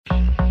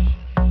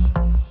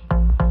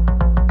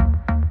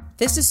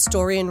This is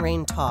Story and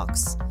Rain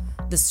Talks,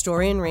 the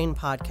Story and Rain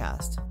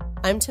podcast.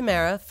 I'm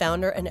Tamara,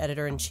 founder and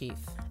editor-in-chief.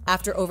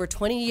 After over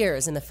 20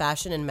 years in the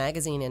fashion and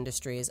magazine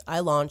industries,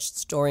 I launched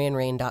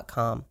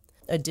StoryandRain.com,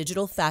 a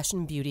digital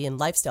fashion, beauty, and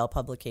lifestyle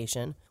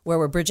publication where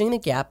we're bridging the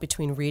gap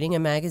between reading a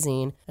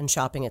magazine and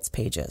shopping its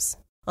pages.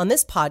 On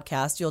this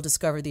podcast, you'll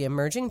discover the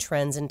emerging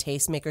trends and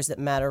tastemakers that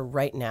matter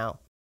right now.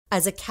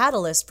 As a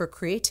catalyst for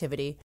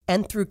creativity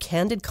and through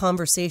candid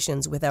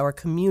conversations with our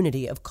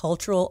community of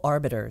cultural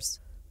arbiters,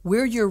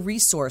 we're your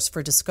resource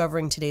for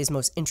discovering today's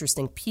most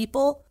interesting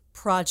people,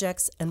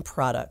 projects, and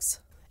products.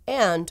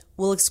 And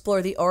we'll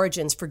explore the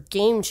origins for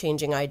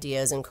game-changing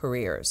ideas and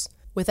careers.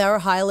 With our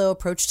high-low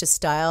approach to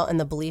style and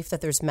the belief that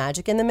there's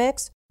magic in the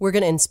mix, we're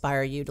going to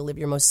inspire you to live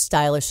your most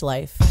stylish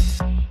life.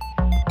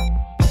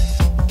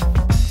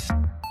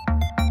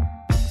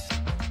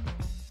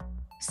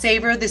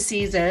 Savor the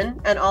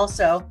season and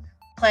also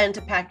plan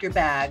to pack your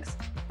bags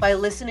by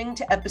listening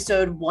to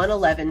episode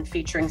 111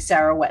 featuring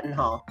Sarah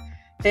Wetenhall.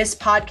 This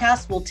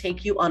podcast will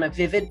take you on a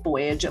vivid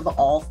voyage of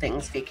all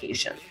things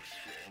vacation.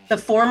 The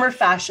former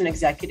fashion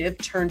executive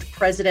turned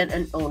president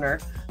and owner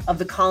of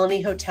the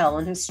Colony Hotel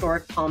in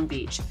historic Palm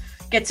Beach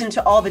gets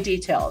into all the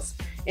details,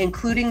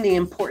 including the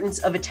importance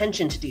of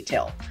attention to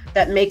detail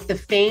that make the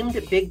famed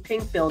Big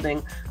Pink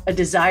building a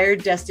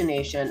desired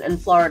destination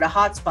and Florida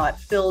hotspot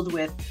filled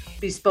with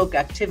bespoke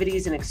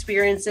activities and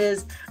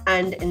experiences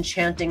and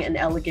enchanting and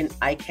elegant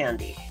eye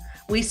candy.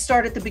 We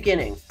start at the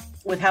beginning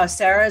with how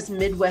Sarah's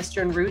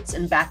Midwestern roots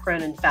and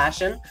background in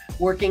fashion,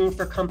 working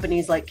for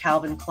companies like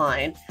Calvin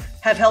Klein,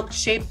 have helped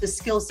shape the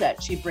skill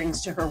set she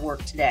brings to her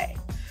work today.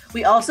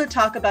 We also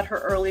talk about her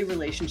early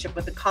relationship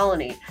with the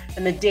Colony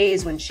and the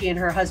days when she and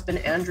her husband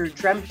Andrew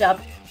dreamt up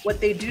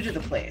what they'd do to the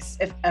place,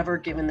 if ever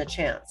given the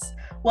chance.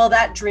 Well,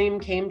 that dream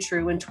came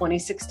true in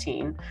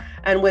 2016,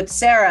 and with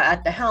Sarah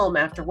at the helm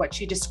after what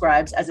she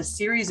describes as a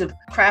series of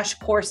crash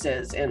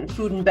courses in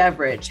food and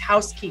beverage,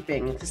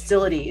 housekeeping,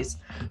 facilities,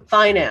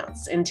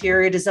 finance,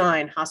 interior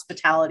design,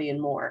 hospitality, and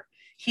more.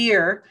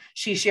 Here,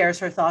 she shares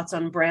her thoughts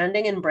on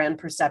branding and brand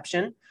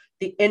perception,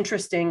 the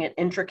interesting and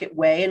intricate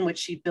way in which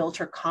she built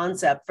her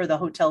concept for the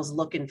hotel's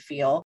look and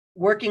feel,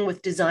 working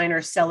with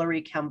designer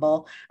Celery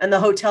Kemble and the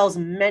hotel's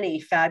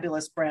many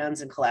fabulous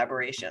brands and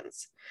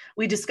collaborations.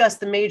 We discuss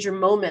the major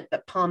moment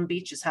that Palm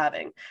Beach is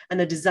having and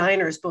the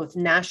designers, both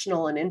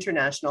national and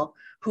international,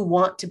 who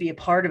want to be a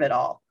part of it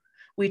all.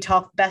 We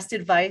talk best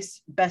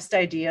advice, best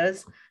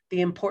ideas,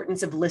 the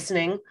importance of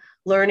listening,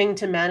 learning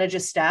to manage a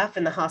staff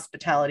in the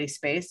hospitality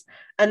space,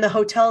 and the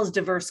hotel's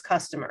diverse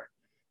customer.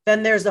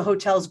 Then there's the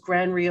hotel's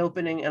grand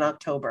reopening in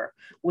October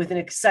with an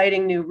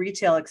exciting new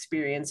retail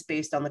experience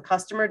based on the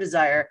customer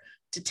desire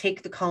to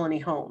take the Colony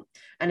home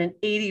and an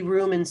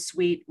 80-room and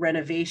suite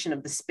renovation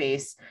of the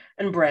space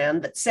and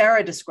brand that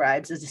Sarah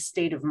describes as a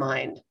state of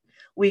mind.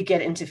 We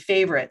get into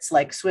favorites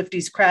like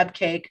Swifty's crab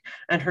cake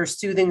and her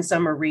soothing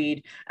summer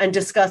read and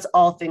discuss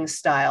all things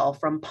style,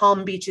 from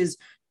Palm Beach's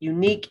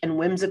unique and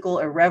whimsical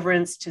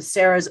irreverence to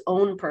Sarah's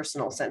own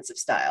personal sense of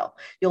style.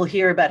 You'll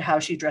hear about how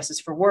she dresses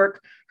for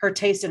work, her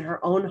taste in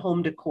her own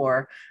home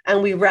decor,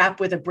 and we wrap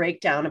with a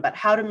breakdown about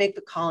how to make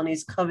the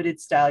Colony's coveted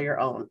style your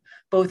own,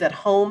 both at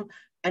home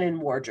and in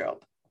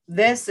wardrobe.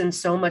 This and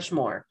so much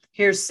more.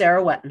 Here's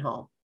Sarah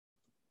Wetenhall.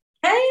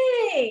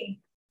 Hey!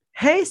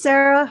 Hey,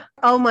 Sarah.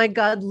 Oh my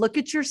God, look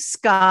at your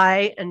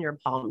sky and your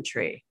palm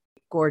tree.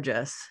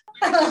 Gorgeous.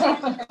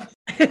 All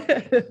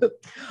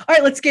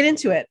right, let's get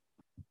into it.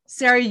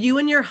 Sarah, you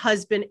and your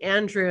husband,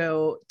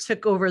 Andrew,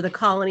 took over the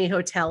Colony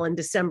Hotel in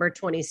December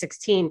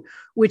 2016,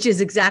 which is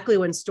exactly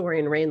when Story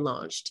and Rain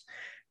launched.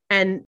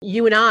 And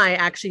you and I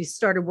actually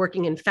started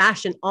working in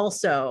fashion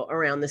also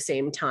around the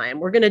same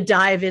time. We're going to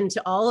dive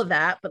into all of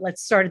that, but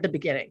let's start at the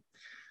beginning.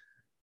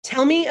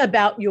 Tell me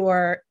about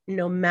your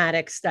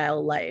nomadic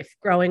style life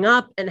growing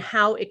up and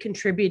how it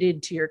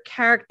contributed to your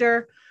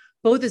character,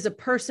 both as a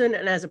person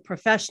and as a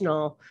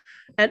professional,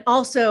 and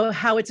also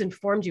how it's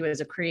informed you as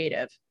a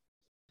creative.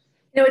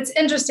 You know, it's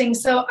interesting.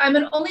 So I'm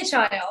an only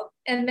child,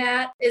 and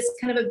that is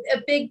kind of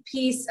a big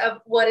piece of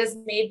what has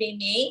made me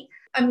me.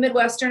 I'm a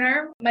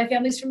Midwesterner. My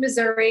family's from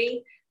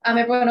Missouri.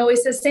 Everyone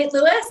always says St.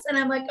 Louis. And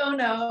I'm like, oh,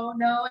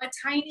 no, a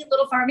tiny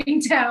little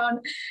farming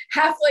town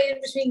halfway in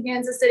between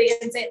Kansas City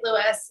and St.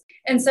 Louis.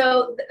 And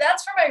so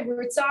that's where my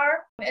roots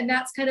are. And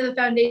that's kind of the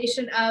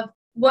foundation of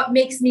what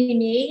makes me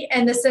me,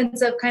 and the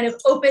sense of kind of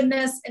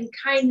openness and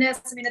kindness.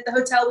 I mean, at the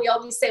hotel, we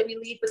always say we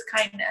lead with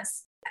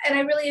kindness. And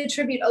I really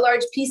attribute a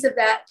large piece of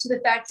that to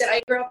the fact that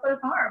I grew up on a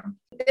farm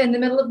in the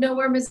middle of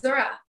nowhere,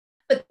 Missouri.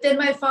 But then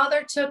my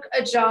father took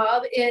a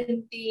job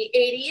in the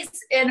 80s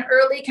and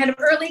early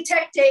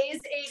tech days,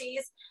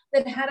 80s,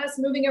 that had us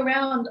moving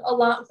around a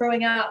lot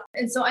growing up.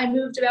 And so I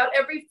moved about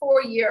every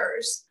 4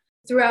 years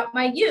throughout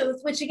my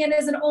youth, which again,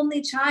 as an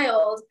only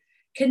child,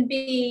 can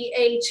be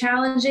a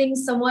challenging,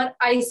 somewhat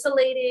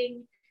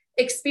isolating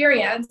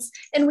experience.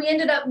 And we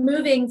ended up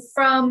moving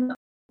from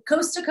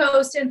coast to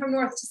coast and from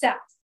north to south.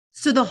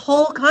 So the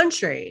whole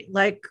country,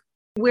 like,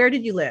 where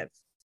did you live?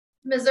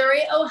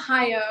 Missouri,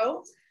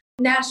 Ohio,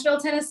 Nashville,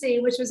 Tennessee,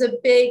 which was a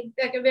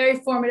very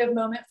formative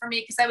moment for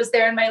me because I was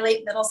there in my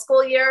late middle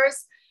school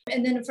years.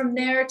 And then from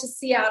there to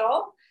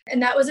Seattle.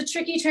 And that was a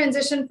tricky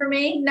transition for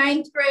me.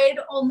 Ninth grade,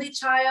 only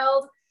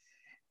child,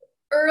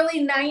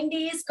 early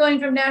 90s, going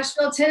from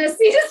Nashville,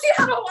 Tennessee to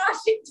Seattle,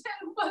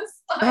 Washington was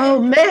like...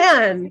 Oh,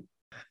 man.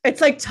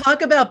 It's like,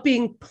 talk about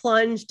being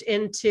plunged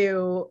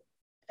into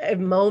a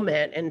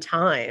moment in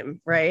time,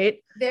 right?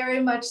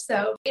 Very much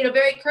so.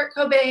 Very Kurt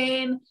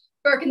Cobain,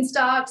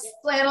 Birkenstocks,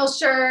 flannel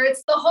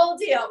shirts, the whole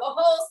deal, the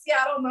whole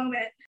Seattle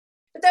moment.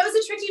 But that was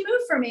a tricky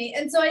move for me.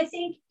 And so I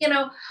think,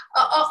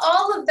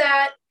 all of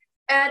that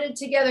added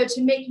together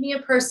to make me a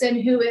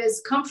person who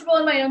is comfortable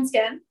in my own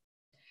skin,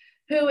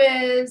 who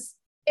is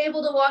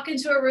able to walk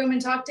into a room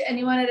and talk to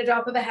anyone at a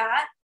drop of a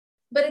hat.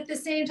 But at the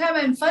same time,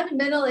 I'm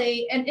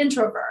fundamentally an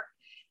introvert.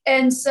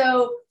 And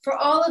so for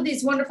all of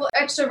these wonderful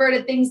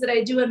extroverted things that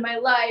I do in my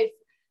life,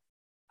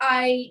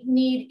 I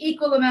need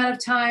equal amount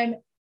of time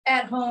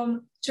at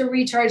home to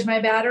recharge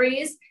my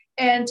batteries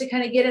and to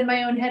kind of get in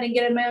my own head and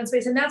get in my own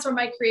space. And that's where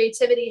my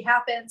creativity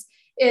happens,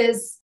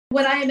 is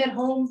when I am at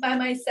home by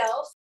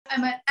myself.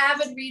 I'm an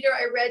avid reader.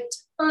 I read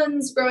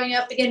tons growing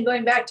up, again,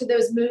 going back to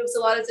those moves a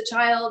lot as a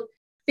child,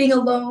 being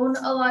alone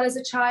a lot as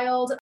a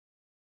child.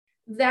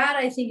 That,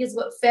 I think, is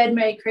what fed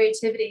my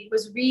creativity,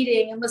 was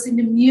reading and listening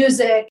to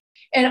music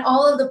and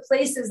all of the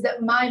places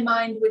that my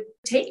mind would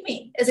take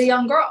me as a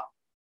young girl.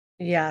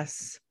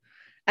 Yes.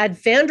 At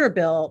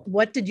Vanderbilt,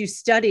 what did you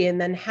study? And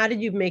then how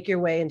did you make your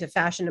way into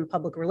fashion and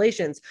public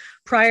relations?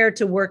 Prior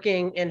to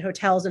working in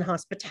hotels and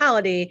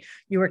hospitality,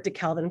 you worked at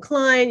Calvin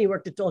Klein, you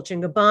worked at Dolce &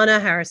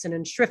 Gabbana, Harrison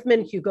and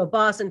Schriffman, Hugo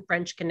Boss, and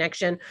French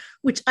Connection,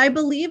 which I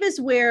believe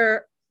is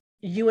where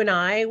you and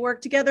I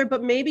worked together,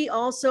 but maybe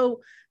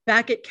also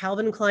back at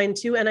Calvin Klein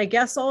too. And I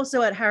guess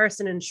also at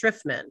Harrison and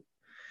Schriffman.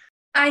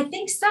 I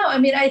think so. I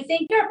mean, I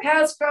think our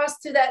paths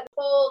crossed through that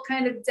whole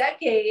kind of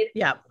decade,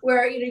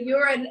 where, you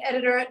were an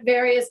editor at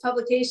various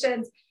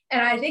publications,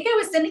 and I think I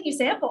was sending you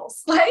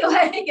samples.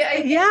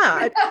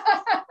 Yeah.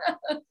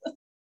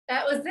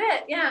 That was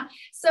it. Yeah.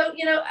 So,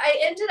 I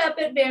ended up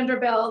at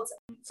Vanderbilt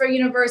for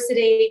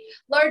university,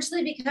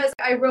 largely because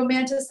I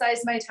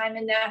romanticized my time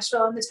in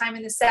Nashville and the time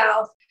in the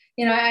South.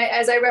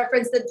 As I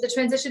referenced, the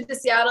transition to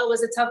Seattle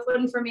was a tough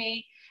one for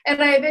me.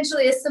 And I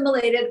eventually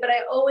assimilated, but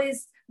I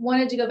always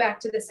wanted to go back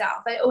to the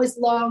South. I always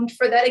longed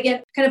for that,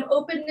 again, kind of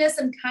openness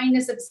and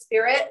kindness of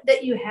spirit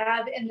that you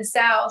have in the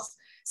South.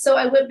 So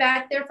I went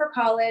back there for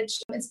college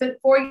and spent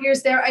 4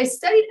 years there. I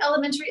studied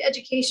elementary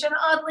education,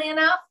 oddly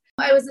enough.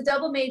 I was a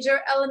double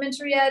major,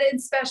 elementary ed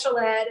and special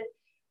ed,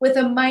 with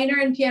a minor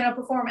in piano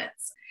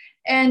performance.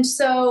 And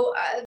so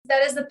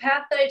that is the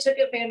path that I took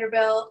at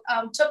Vanderbilt.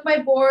 Took my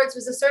boards,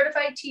 was a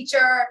certified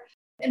teacher,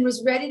 and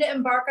was ready to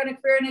embark on a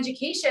career in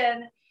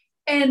education.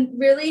 And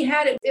really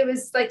it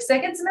was like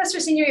second semester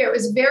senior year. It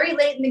was very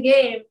late in the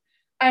game.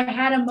 I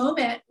had a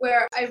moment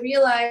where I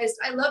realized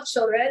I love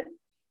children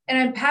and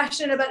I'm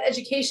passionate about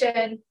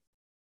education,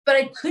 but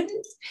I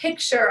couldn't,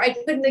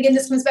 again,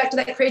 this comes back to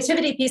that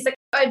creativity piece. Like,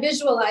 I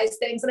visualize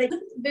things, and I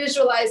couldn't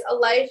visualize a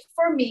life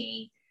for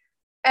me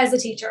as a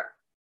teacher.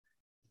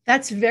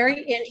 That's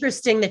very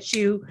interesting that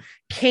you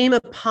came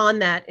upon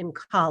that in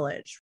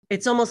college.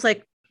 It's almost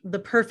like the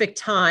perfect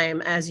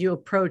time as you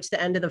approach the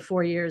end of the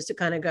 4 years to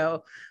kind of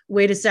go,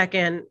 wait a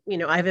second,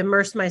 I've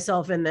immersed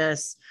myself in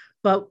this,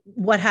 but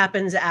what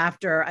happens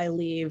after I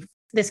leave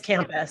this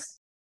campus?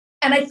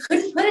 And I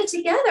couldn't put it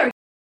together.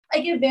 I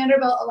give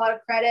Vanderbilt a lot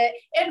of credit,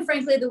 and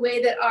frankly, the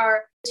way that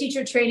our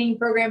teacher training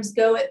programs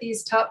go at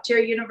these top tier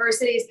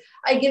universities,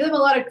 I give them a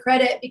lot of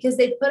credit because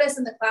they put us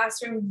in the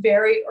classroom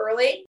very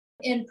early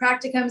in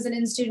practicums and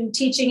in student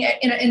teaching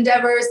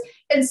endeavors.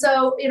 And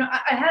so,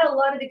 I had a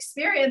lot of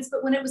experience,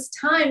 but when it was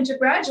time to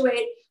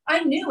graduate,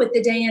 I knew what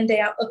the day in, day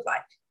out looked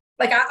like.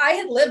 Like I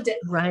had lived it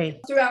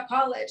throughout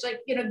college.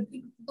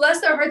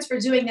 Bless their hearts for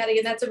doing that.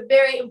 Again, that's a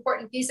very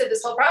important piece of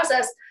this whole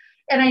process.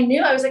 And I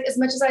knew, I was like, as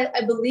much as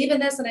I believe in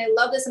this and I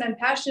love this and I'm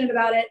passionate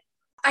about it,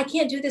 I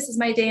can't do this as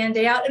my day in,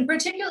 day out. And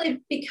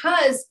particularly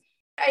because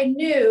I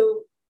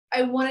knew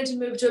I wanted to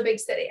move to a big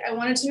city. I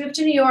wanted to move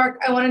to New York.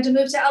 I wanted to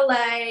move to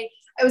LA.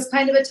 I was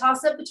kind of a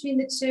toss-up between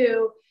the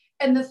two.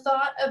 And the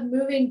thought of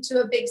moving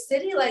to a big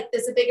city like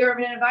this, a big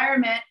urban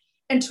environment,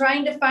 and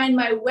trying to find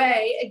my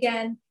way,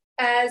 again,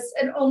 as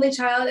an only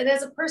child and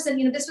as a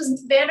person, this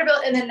was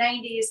Vanderbilt in the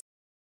 90s.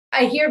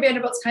 I hear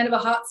Vanderbilt's kind of a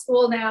hot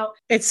school now.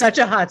 It's such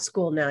a hot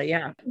school now,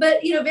 yeah. But,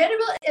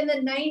 Vanderbilt in the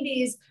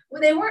 90s,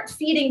 they weren't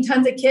feeding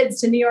tons of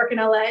kids to New York and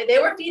LA. They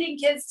were feeding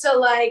kids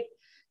to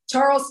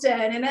Charleston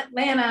and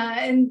Atlanta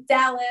and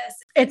Dallas.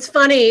 It's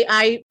funny.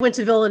 I went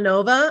to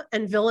Villanova,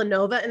 and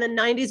Villanova in the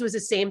 90s was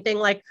the same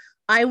thing.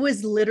 I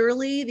was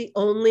literally the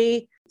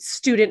only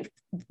student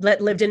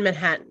that lived in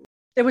Manhattan.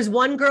 There was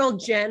one girl,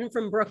 Jen,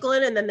 from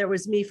Brooklyn, and then there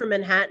was me from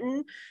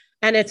Manhattan.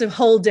 And it's a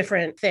whole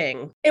different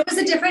thing. It was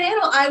a different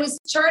animal. I was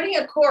charting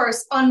a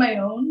course on my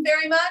own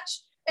very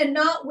much, and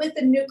not with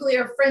the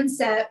nuclear friend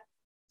set.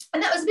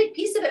 And that was a big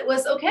piece of it,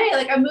 was, okay,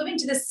 I'm moving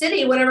to the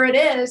city, whatever it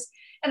is,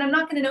 and I'm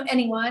not going to know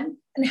anyone.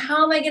 And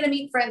how am I going to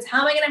meet friends?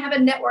 How am I going to have a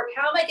network?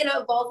 How am I going to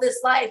evolve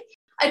this life?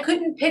 I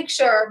couldn't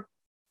picture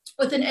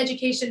with an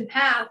education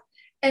path.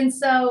 And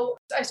so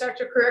I started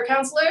to career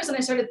counselors and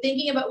I started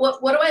thinking about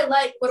what do I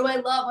like? What do I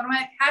love? What am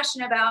I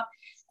passionate about?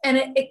 And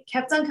it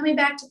kept on coming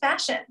back to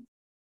fashion.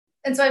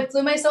 And so I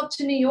flew myself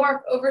to New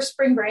York over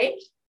spring break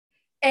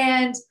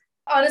and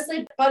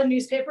honestly bought a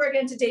newspaper,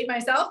 again, to date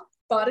myself,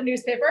 bought a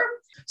newspaper.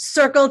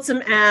 Circled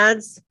some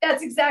ads.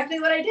 That's exactly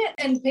what I did.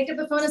 And picked up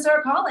the phone and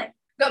started calling.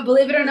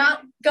 Believe it or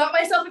not, got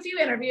myself a few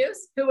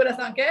interviews. Who would have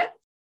thunk it?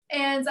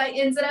 And I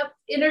ended up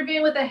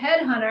interviewing with a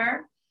headhunter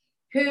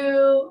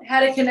who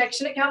had a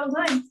connection at Calvin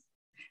Klein.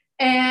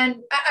 And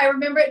I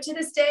remember it to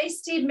this day.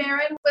 Steve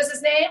Marin was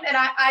his name. And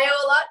I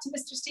owe a lot to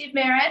Mr. Steve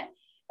Marin.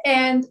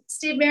 And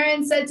Steve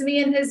Marin said to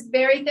me in his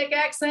very thick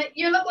accent,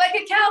 "You look like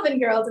a Calvin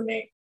girl to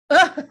me."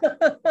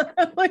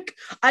 Like,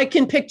 I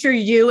can picture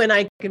you and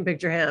I can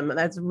picture him.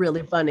 That's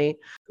really funny,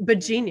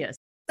 but genius.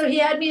 So he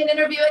had me an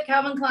interview at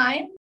Calvin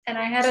Klein and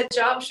I had a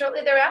job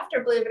shortly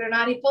thereafter, believe it or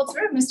not. He pulled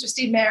through, Mr.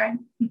 Steve Marin.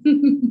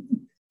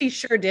 He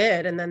sure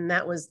did. And then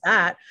that was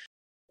that.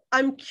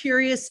 I'm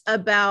curious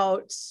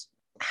about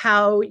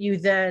how you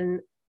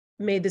then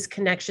made this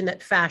connection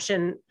that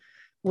fashion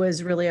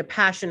was really a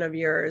passion of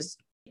yours.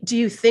 Do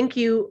you think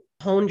you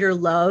honed your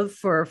love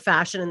for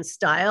fashion and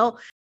style,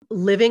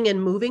 living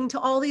and moving to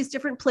all these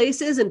different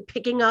places and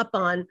picking up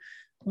on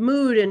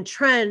mood and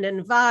trend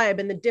and vibe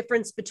and the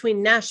difference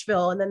between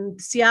Nashville and then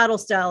Seattle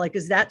style? Like,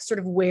 is that sort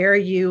of where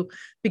you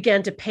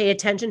began to pay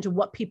attention to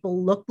what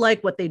people looked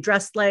like, what they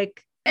dressed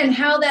like? And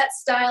how that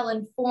style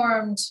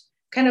informed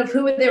kind of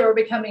who they were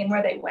becoming and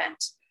where they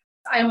went.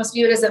 I almost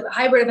view it as a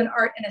hybrid of an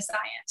art and a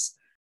science.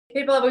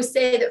 People always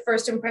say that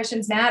first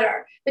impressions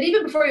matter, but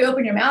even before you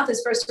open your mouth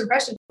as first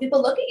impression,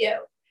 people look at you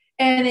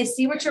and they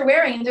see what you're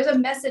wearing and there's a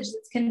message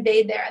that's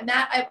conveyed there. And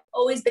that I've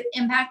always been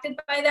impacted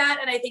by that.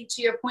 And I think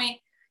to your point,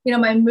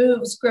 my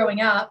moves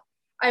growing up,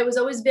 I was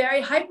always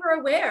very hyper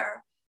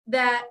aware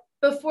that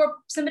before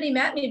somebody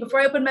met me, before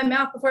I opened my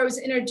mouth, before I was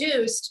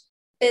introduced,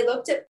 they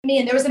looked at me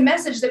and there was a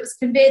message that was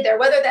conveyed there,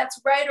 whether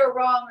that's right or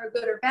wrong or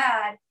good or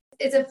bad.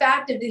 It's a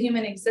fact of the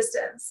human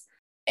existence.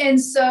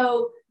 And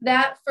so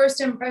that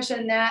first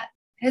impression, that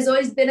has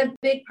always been a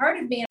big part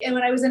of me. And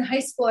when I was in high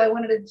school, I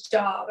wanted a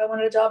job. I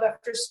wanted a job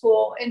after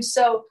school. And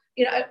so,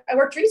 I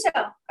worked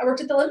retail. I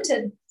worked at the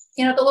Limited,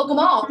 at the local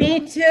mall. Me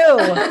too.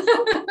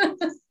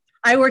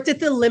 I worked at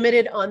the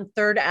Limited on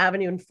 3rd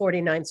Avenue and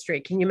 49th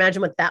Street. Can you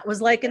imagine what that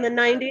was like in the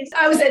 90s?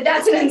 I was like,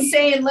 that's an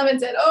insane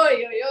Limited. Oy,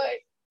 oy, oy.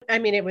 I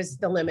mean, it was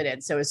the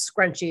Limited. So it was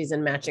scrunchies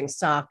and matching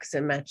socks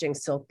and matching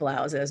silk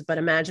blouses. But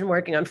imagine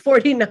working on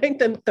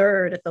 49th and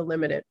 3rd at the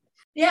Limited.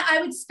 Yeah,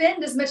 I would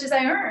spend as much as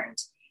I earned.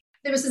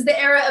 There was the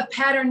era of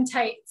pattern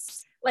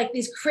tights, like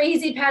these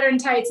crazy pattern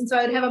tights. And so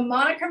I would have a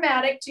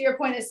monochromatic, to your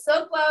point, a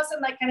silk blouse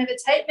and like kind of a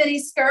tight mini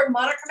skirt,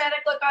 monochromatic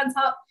look on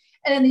top,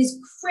 and then these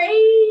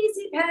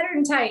crazy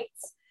pattern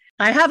tights.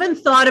 I haven't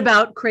thought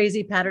about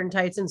crazy pattern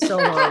tights in so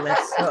long.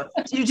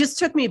 You just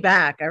took me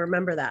back. I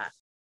remember that.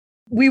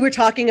 We were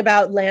talking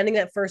about landing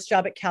that first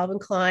job at Calvin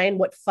Klein.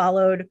 What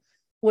followed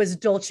was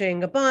Dolce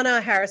 &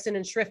 Gabbana, Harrison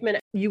and Schriftman.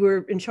 You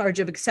were in charge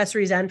of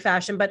accessories and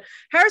fashion, but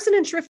Harrison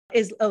and Schriftman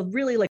is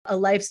really like a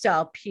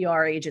lifestyle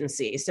PR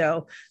agency.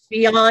 So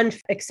beyond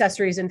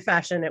accessories and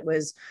fashion, it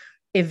was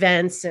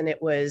events and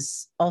it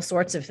was all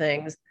sorts of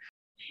things.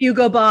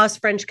 Hugo Boss,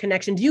 French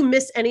Connection. Do you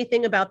miss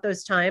anything about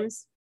those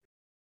times?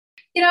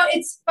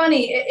 It's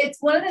funny. It's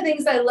one of the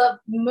things I love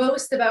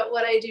most about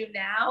what I do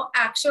now,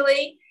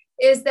 actually,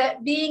 is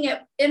that being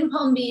in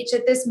Palm Beach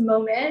at this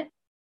moment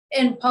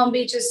in Palm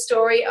Beach's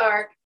story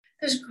arc,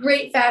 there's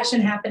great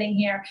fashion happening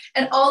here.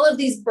 And all of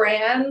these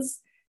brands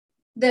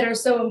that are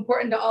so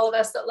important to all of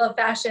us that love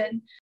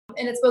fashion,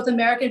 and it's both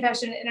American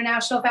fashion and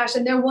international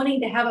fashion, they're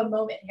wanting to have a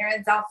moment here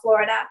in South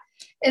Florida.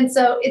 And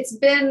so it's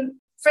been,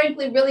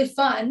 frankly, really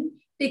fun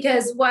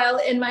because while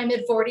in my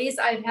mid-40s,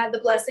 I've had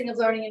the blessing of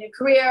learning a new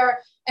career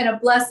and a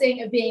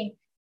blessing of being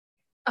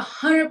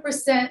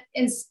 100%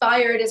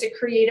 inspired as a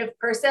creative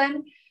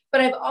person.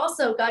 But I've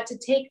also got to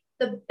take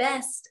the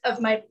best of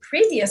my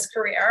previous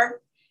career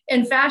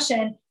in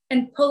fashion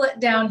and pull it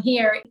down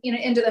here,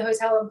 into the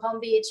hotel in Palm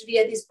Beach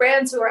via these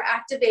brands who are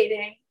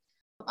activating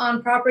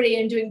on property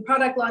and doing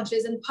product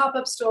launches and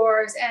pop-up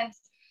stores and,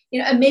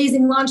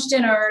 amazing launch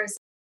dinners.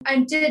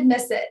 I did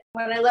miss it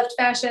when I left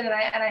fashion and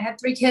I had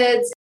 3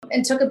 kids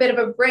and took a bit of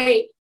a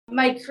break.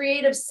 My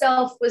creative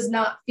self was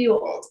not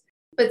fueled.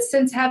 But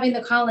since having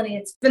the colony,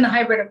 it's been the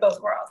hybrid of both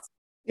worlds.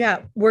 Yeah,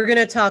 we're going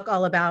to talk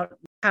all about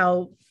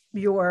how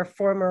your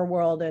former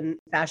world and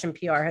fashion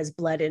PR has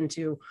bled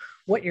into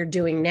what you're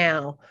doing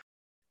now.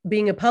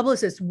 Being a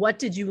publicist, what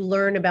did you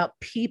learn about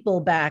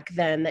people back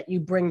then that you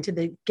bring to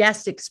the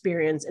guest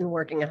experience in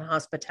working in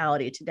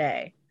hospitality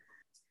today?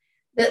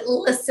 That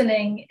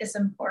listening is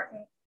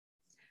important.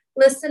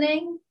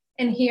 Listening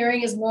and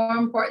hearing is more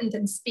important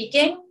than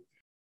speaking.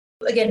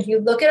 Again, if you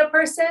look at a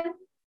person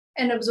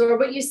and absorb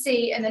what you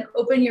see and then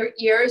open your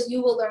ears,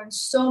 you will learn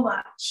so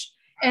much.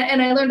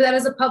 And I learned that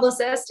as a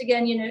publicist,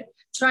 again,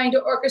 trying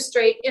to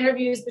orchestrate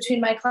interviews between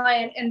my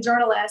client and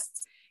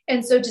journalists.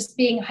 And so just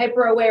being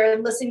hyper aware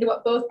and listening to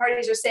what both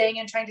parties are saying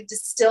and trying to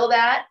distill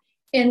that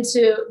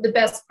into the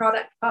best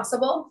product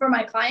possible for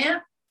my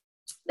client.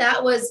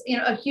 That was,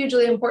 a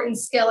hugely important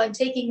skill, and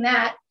taking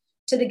that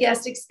to the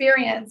guest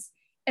experience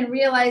and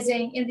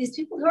realizing, these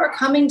people who are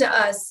coming to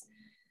us,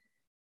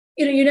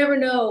 you never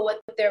know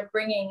what they're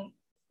bringing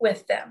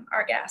with them,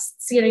 our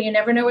guests. You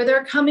never know where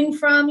they're coming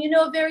from. You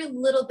know very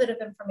little bit of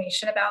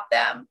information about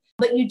them,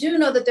 but you do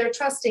know that they're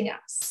trusting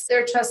us.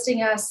 They're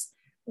trusting us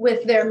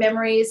with their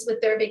memories, with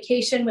their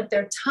vacation, with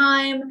their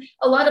time,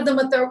 a lot of them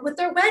with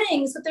their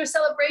weddings, with their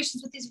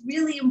celebrations, with these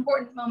really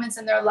important moments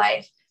in their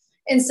life.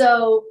 And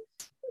so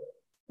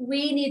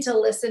we need to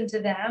listen to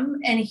them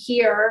and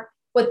hear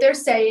what they're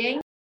saying,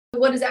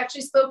 what is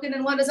actually spoken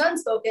and what is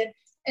unspoken,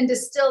 and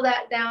distill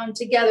that down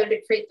together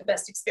to create the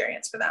best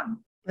experience for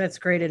them. That's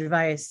great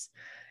advice.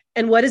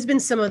 And what has been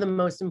some of the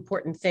most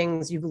important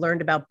things you've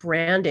learned about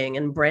branding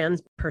and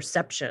brand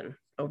perception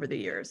over the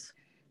years?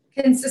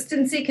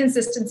 Consistency,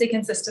 consistency,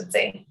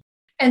 consistency.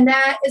 And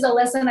that is a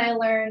lesson I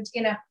learned,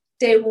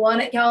 day one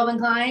at Calvin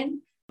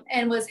Klein,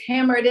 and was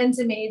hammered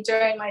into me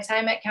during my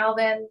time at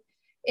Calvin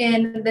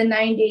in the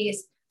 90s,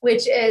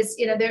 which is,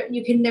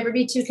 you can never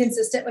be too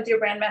consistent with your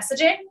brand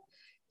messaging,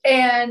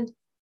 and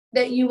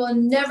that you will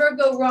never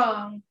go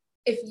wrong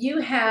if you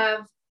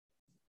have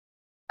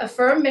a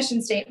firm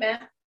mission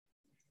statement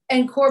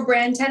and core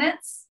brand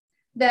tenets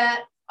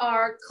that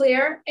are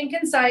clear and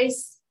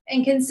concise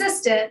and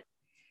consistent.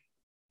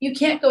 You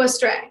can't go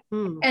astray.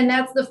 And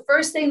that's the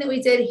first thing that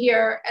we did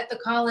here at the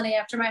Colony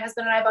after my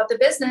husband and I bought the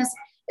business,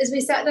 is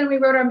we sat down and we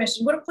wrote our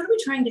mission. What are we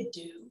trying to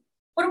do?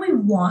 What do we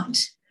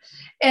want?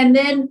 And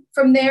then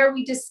from there,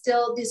 we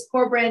distilled these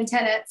core brand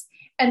tenets,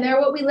 and they're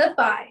what we live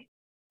by.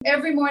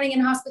 Every morning in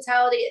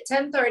hospitality at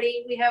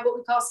 10:30, we have what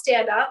we call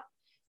stand up,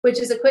 which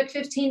is a quick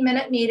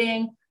 15-minute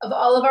meeting of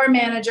all of our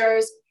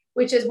managers,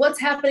 which is what's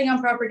happening on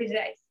property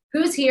today.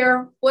 Who's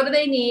here? What do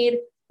they need?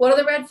 What are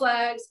the red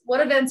flags?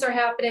 What events are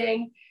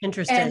happening?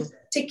 Interesting. And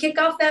to kick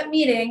off that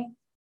meeting,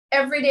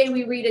 every day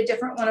we read a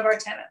different one of our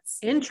tenets.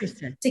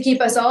 Interesting. To keep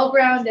us all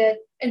grounded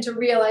and to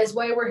realize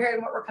why we're here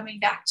and what we're coming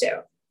back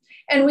to.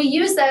 And we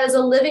use that as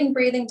a living,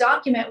 breathing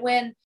document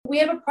when we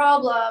have a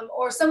problem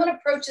or someone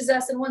approaches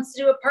us and wants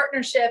to do a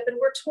partnership and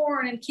we're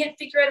torn and can't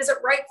figure out, is it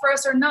right for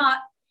us or not?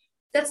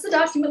 That's the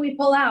document we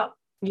pull out.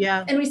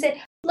 Yeah. And we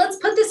say, let's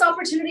put this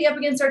opportunity up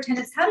against our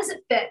tenants. How does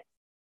it fit?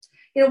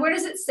 Where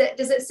does it sit?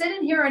 Does it sit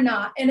in here or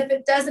not? And if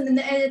it doesn't, and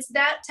it's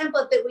that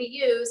template that we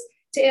use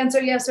to answer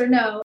yes or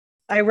no.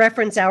 I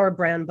reference our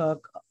brand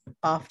book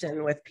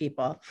often with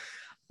people.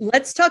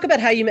 Let's talk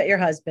about how you met your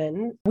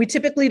husband. We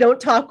typically don't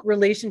talk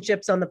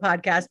relationships on the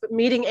podcast, but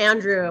meeting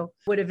Andrew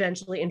would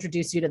eventually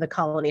introduce you to the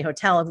Colony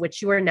Hotel, of which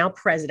you are now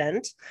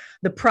president.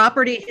 The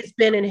property has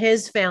been in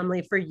his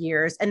family for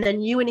years, and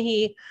then you and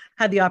he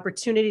had the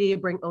opportunity to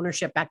bring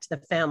ownership back to the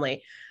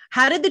family.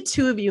 How did the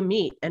two of you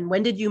meet, and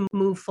when did you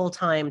move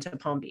full-time to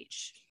Palm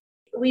Beach?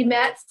 We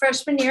met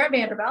freshman year at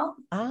Vanderbilt.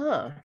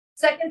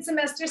 Second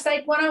semester,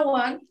 Psych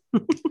 101.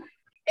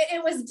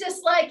 It was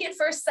just like at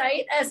first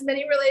sight, as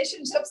many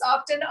relationships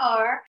often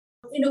are.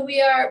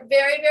 We are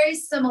very, very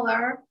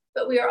similar,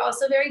 but we are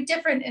also very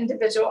different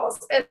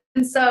individuals.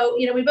 And so,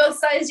 we both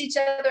sized each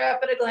other up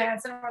at a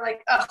glance and we're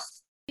like, oh,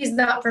 he's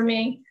not for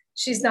me.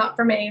 She's not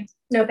for me.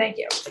 No, thank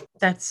you.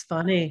 That's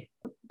funny.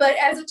 But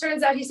as it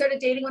turns out, he started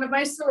dating one of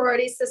my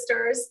sorority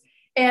sisters,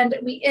 and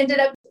we ended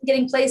up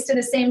getting placed in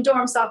the same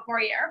dorm sophomore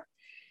year.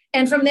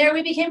 And from there,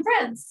 we became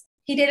friends.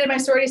 He dated my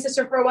sorority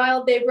sister for a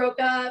while. They broke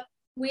up.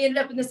 We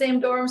ended up in the same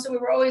dorm, so we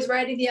were always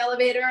riding the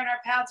elevator and our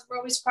paths were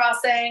always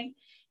crossing.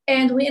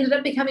 And we ended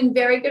up becoming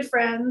very good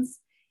friends.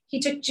 He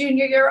took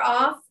junior year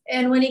off,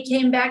 and when he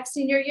came back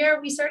senior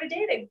year, we started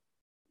dating.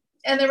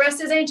 And the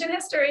rest is ancient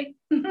history.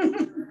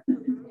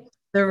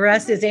 The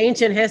rest is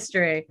ancient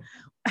history.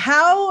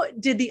 How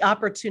did the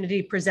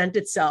opportunity present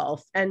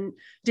itself? And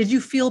did you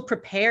feel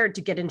prepared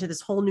to get into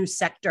this whole new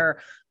sector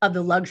of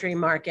the luxury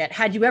market?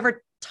 Had you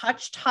ever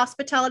touched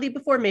hospitality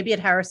before, maybe at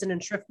Harrison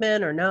and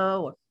Schriftman, or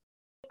no?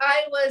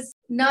 I was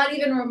not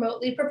even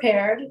remotely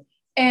prepared,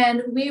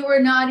 and we were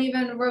not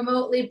even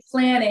remotely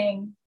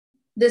planning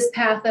this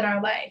path in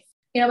our life.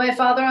 My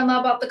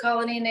father-in-law bought the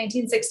Colony in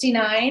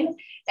 1969, and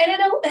it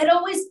had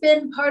always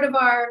been part of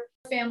our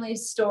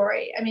family's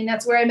story. I mean,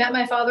 that's where I met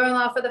my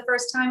father-in-law for the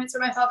first time. It's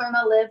where my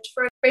father-in-law lived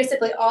for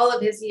basically all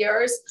of his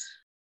years.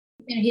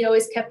 He'd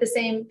always kept the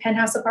same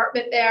penthouse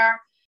apartment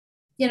there.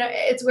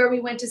 It's where we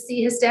went to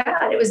see his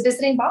dad. It was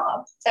visiting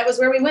Bob. That was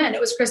where we went.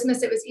 It was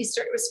Christmas. It was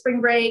Easter. It was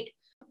spring break.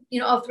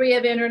 All three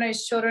of Andrew and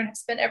I's children have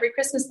spent every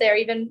Christmas there,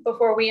 even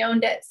before we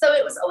owned it. So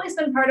it was always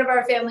been part of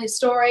our family's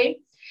story.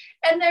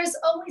 And there's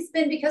always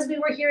been, because we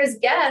were here as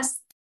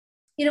guests,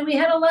 we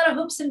had a lot of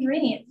hopes and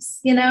dreams.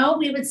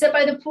 We would sit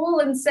by the pool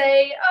and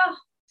say, oh,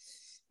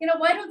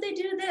 why don't they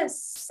do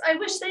this? I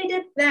wish they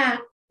did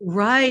that.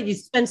 Right. You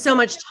spend so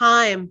much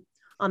time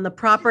on the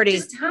property.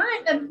 Just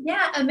time.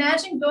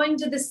 Imagine going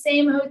to the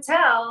same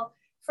hotel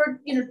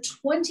for,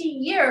 20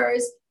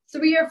 years,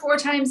 3 or 4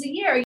 times a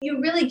year.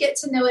 You really get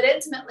to know it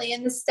intimately.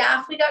 And the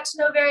staff we got to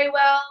know very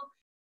well.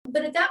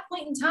 But at that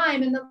point in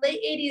time, in the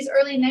late 80s,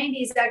 early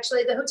 90s,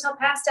 actually, the hotel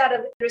passed out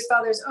of his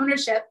father's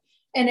ownership.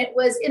 And it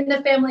was in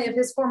the family of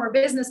his former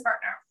business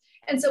partner.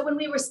 And so when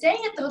we were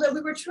staying at the hotel,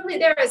 we were truly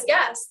there as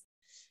guests,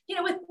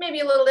 with maybe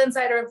a little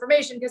insider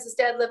information because his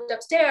dad lived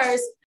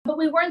upstairs, but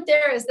we weren't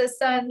there as the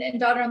son and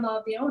daughter-in-law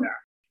of the owner.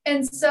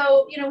 And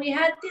so, we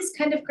had these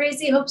kind of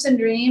crazy hopes and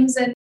dreams,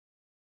 and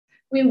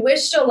we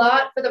wished a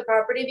lot for the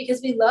property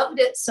because we loved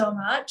it so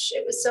much.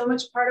 It was so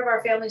much part of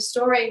our family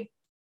story.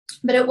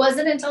 But it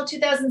wasn't until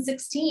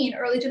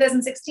early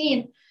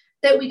 2016,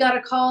 that we got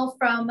a call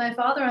from my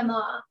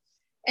father-in-law.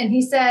 And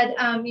he said,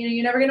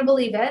 you're never going to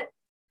believe it,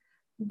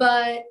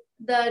 but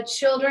the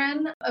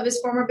children of his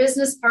former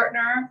business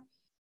partner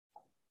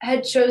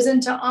had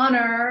chosen to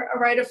honor a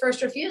right of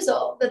first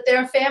refusal that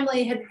their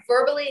family had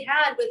verbally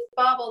had with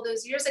Bob all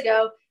those years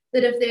ago,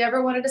 that if they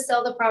ever wanted to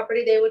sell the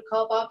property, they would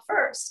call Bob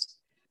first.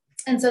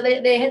 And so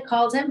they had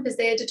called him because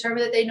they had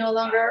determined that they no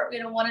longer,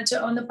 wanted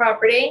to own the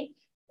property,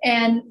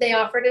 and they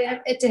offered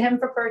it to him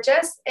for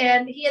purchase.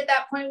 And he, at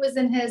that point, was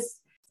in his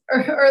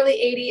early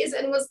 80s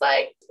and was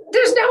like,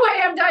 there's no way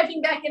I'm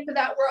diving back into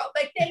that world.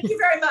 Like, thank you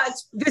very much.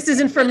 This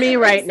isn't for me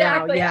right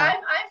exactly. now. Yeah.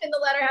 I'm in the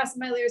latter house of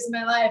my years in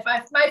my life.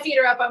 My feet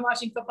are up. I'm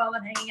watching football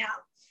and hanging out.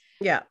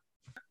 Yeah.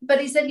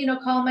 But he said,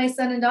 call my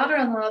son and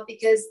daughter-in-law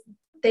because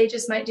they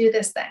just might do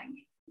this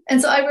thing.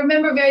 And so I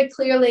remember very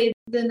clearly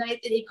the night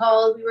that he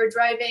called. We were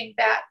driving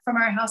back from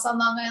our house on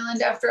Long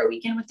Island after a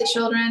weekend with the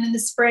children in the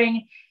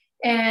spring.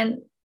 And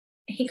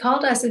he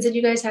called us and said,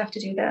 you guys have to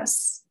do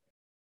this.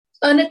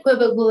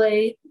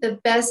 Unequivocally, the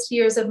best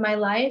years of my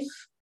life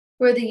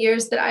were the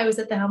years that I was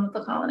at the helm of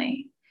the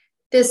colony.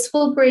 This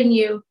will bring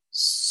you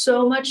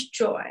so much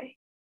joy.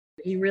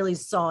 He really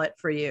saw it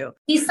for you.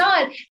 He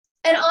saw it.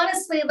 And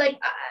honestly,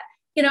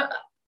 not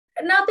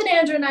that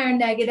Andrew and I are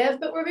negative,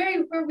 but we're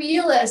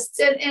realists.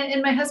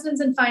 And my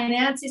husband's in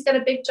finance. He's got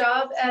a big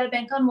job at a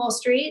bank on Wall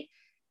Street.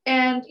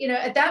 And,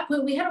 at that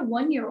point, we had a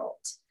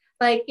 1-year-old.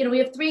 We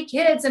have 3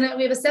 kids and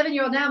we have a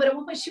 7-year-old now, but at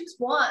one point she was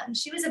 1.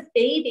 She was a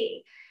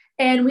baby.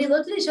 And we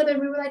looked at each other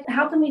and we were like,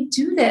 how can we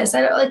do this?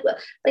 I don't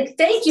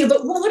thank you.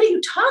 But what are you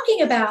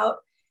talking about?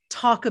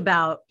 Talk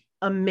about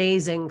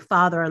amazing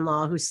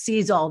father-in-law who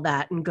sees all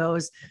that and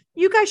goes,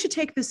 you guys should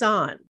take this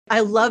on. I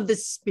love the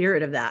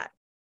spirit of that.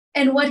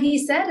 And what he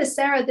said is,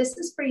 Sarah, this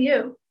is for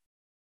you.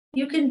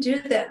 You can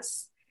do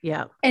this.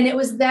 Yeah. And it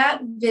was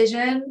that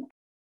vision.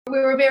 We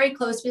were very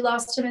close. We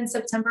lost him in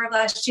September of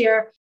last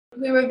year.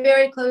 We were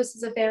very close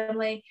as a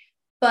family,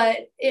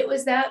 but it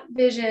was that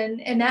vision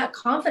and that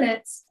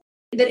confidence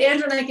that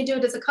Andrew and I could do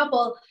it as a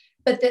couple,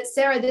 but that,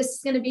 Sarah, this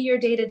is going to be your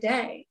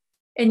day-to-day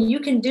and you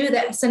can do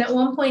this. And at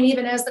one point,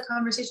 even as the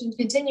conversation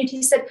continued,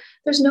 he said,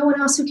 there's no one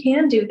else who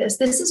can do this.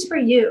 This is for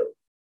you.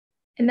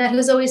 And that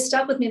has always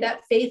stuck with me,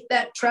 that faith,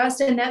 that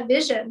trust, and that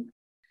vision.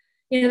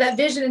 That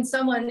vision in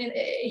someone,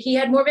 he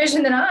had more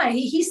vision than I.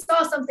 He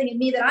saw something in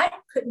me that I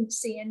couldn't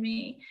see in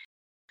me.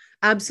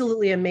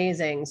 Absolutely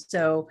amazing.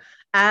 So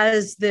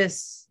as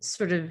this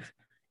sort of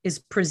is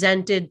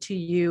presented to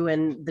you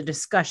and the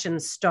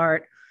discussions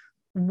start,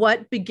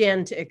 what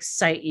began to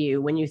excite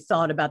you when you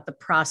thought about the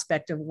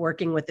prospect of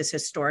working with this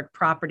historic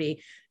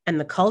property and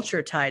the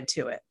culture tied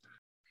to it?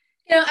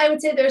 I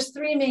would say there's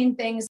 3 main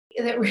things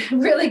that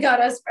really got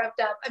us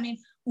prepped up. I mean,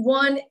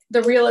 one,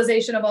 the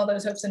realization of all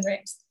those hopes and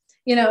dreams.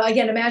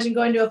 Again, imagine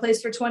going to a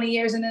place for 20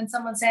 years and then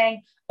someone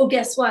saying, oh,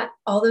 guess what?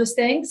 All those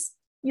things,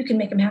 you can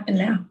make them happen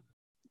now.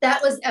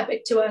 That was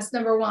epic to us,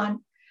 number 1.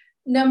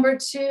 Number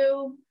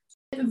 2,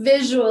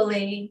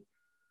 visually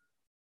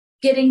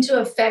getting to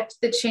affect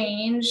the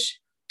change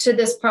to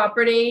this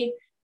property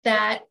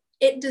that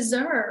it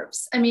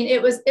deserves. I mean,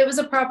 it was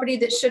a property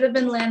that should have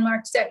been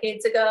landmarked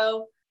decades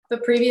ago. The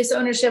previous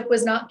ownership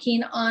was not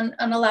keen on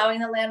allowing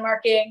the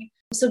landmarking.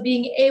 So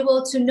being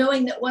able to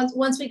knowing that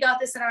once we got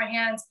this in our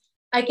hands,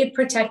 I could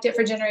protect it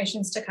for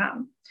generations to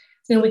come.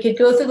 We could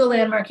go through the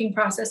landmarking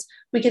process.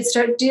 We could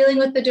start dealing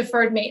with the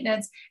deferred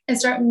maintenance and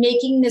start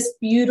making this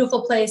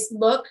beautiful place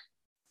look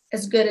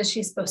as good as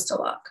she's supposed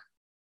to look.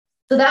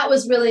 So that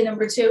was really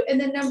number 2. And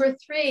then number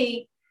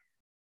 3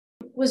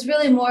 was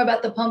really more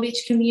about the Palm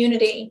Beach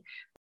community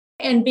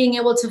and being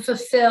able to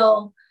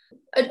fulfill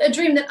a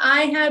dream that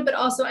I had, but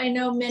also I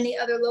know many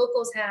other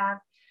locals have,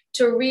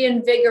 to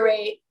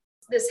reinvigorate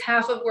this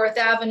half of Worth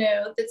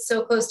Avenue that's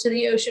so close to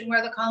the ocean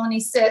where the colony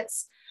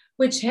sits,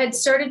 which had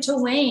started to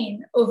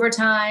wane over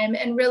time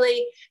and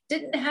really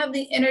didn't have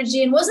the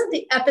energy and wasn't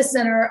the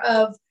epicenter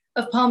of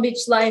Palm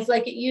Beach life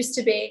like it used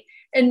to be.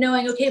 And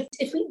knowing, okay,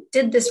 if we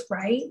did this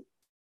right,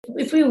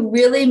 if we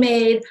really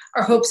made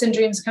our hopes and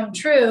dreams come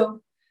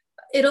true,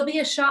 it'll be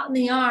a shot in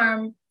the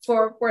arm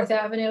for Worth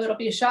Avenue. It'll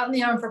be a shot in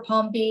the arm for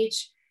Palm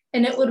Beach.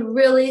 And it would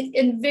really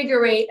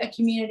invigorate a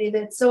community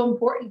that's so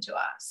important to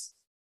us.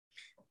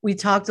 We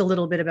talked a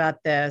little bit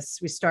about this.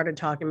 We started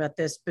talking about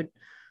this, but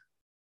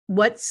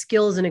what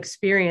skills and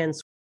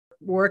experience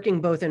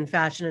working both in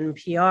fashion and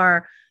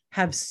PR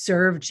have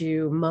served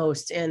you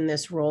most in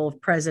this role of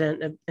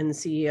president and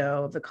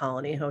CEO of the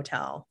Colony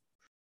Hotel?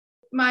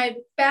 My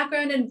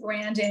background in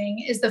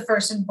branding is the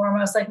first and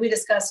foremost, like we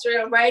discussed,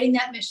 writing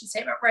that mission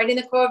statement, writing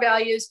the core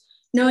values,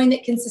 knowing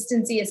that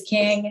consistency is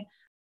king.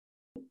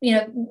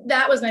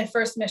 That was my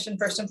first mission,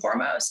 first and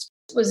foremost,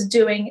 was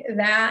doing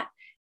that.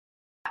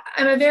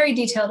 I'm a very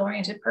detailed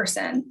oriented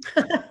person.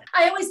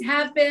 I always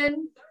have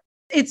been.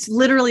 It's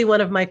literally one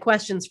of my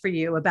questions for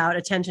you about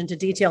attention to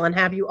detail. And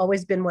have you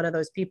always been one of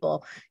those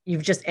people?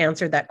 You've just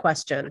answered that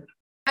question.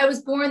 I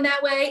was born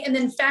that way. And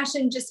then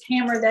fashion just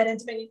hammered that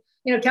into me.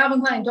 Calvin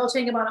Klein,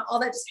 Dolce & Gabbana, all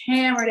that just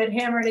hammered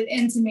it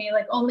into me.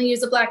 Like, only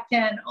use a black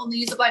pen, only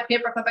use a black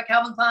paper clip at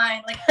Calvin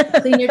Klein,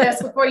 like clean your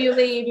desk before you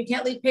leave. You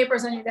can't leave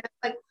papers on your desk.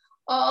 Like,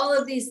 all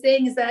of these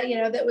things that,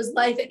 that was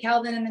life at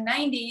Calvin in the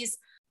 90s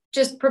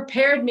just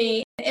prepared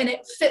me. And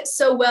it fit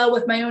so well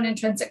with my own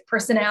intrinsic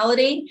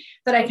personality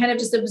that I kind of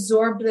just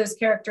absorbed those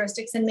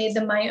characteristics and made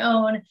them my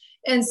own.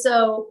 And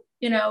so,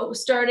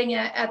 starting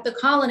at the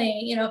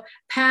Colony,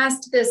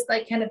 past this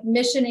like kind of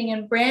missioning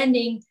and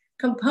branding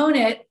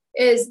component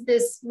is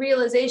this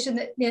realization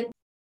that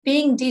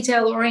being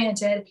detail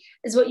oriented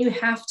is what you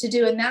have to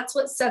do. And that's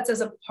what sets us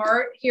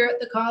apart here at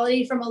the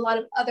Colony from a lot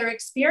of other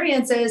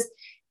experiences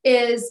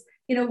is,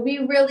 we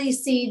really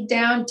see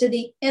down to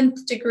the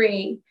nth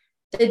degree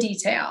the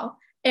detail.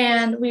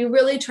 And we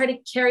really try to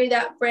carry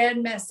that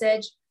brand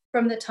message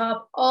from the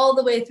top all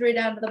the way through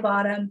down to the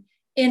bottom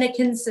in a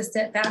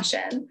consistent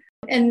fashion.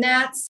 And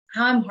that's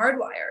how I'm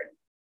hardwired.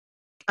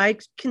 I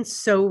can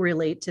so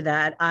relate to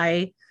that.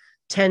 I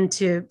tend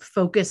to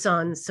focus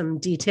on some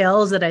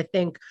details that I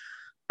think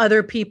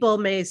other people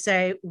may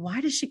say,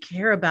 why does she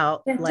care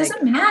about it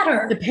doesn't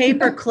matter. The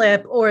paper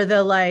clip or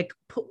the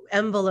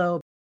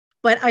envelope?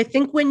 But I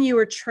think when you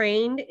were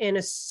trained in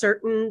a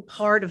certain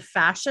part of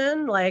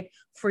fashion, like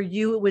for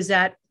you, it was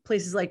at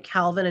places like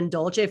Calvin and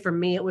Dolce. For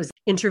me, it was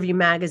Interview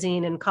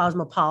Magazine and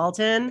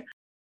Cosmopolitan.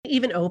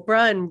 Even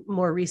Oprah in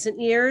more recent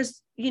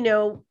years,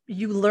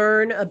 you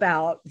learn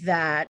about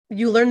that.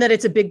 You learn that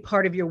it's a big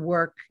part of your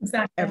work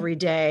every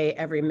day,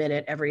 every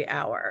minute, every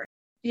hour.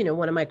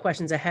 One of my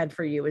questions ahead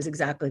for you is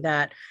exactly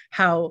that,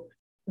 how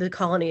the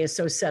Colony is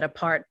so set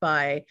apart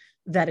by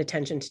that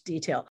attention to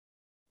detail.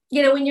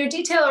 When you're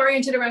detail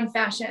oriented around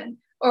fashion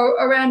or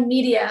around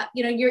media,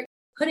 you're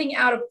putting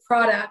out a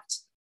product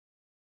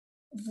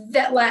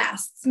that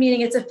lasts, meaning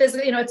it's a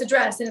physical, it's a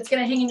dress and it's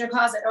going to hang in your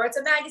closet, or it's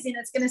a magazine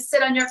that's going to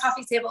sit on your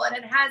coffee table and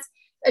it has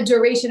a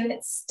duration and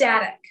it's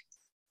static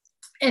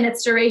in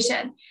its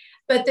duration.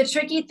 But the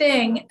tricky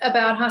thing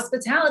about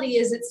hospitality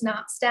is it's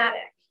not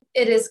static.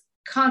 It is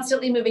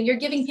constantly moving. You're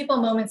giving people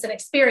moments and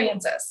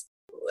experiences.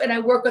 And I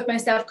work with my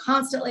staff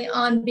constantly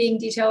on being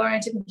detail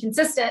oriented and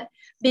consistent,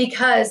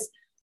 because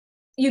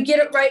you get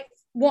it right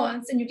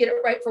once and you get it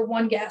right for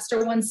one guest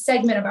or one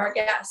segment of our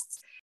guests.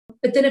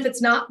 But then if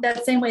it's not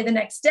that same way the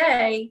next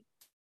day,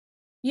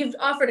 you've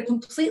offered a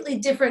completely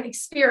different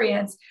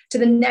experience to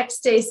the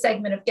next day's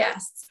segment of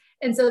guests.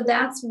 And so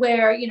that's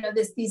where,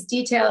 these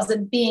details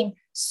and being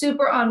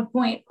super on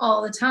point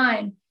all the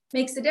time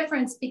makes a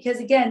difference, because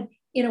again,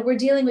 we're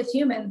dealing with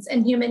humans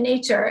and human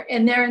nature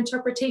and their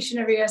interpretation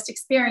of your guest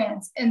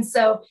experience. And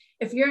so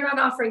if you're not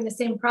offering the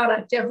same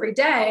product every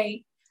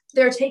day,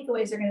 their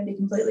takeaways are going to be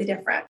completely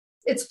different.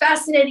 It's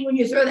fascinating when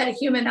you throw that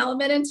human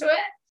element into it.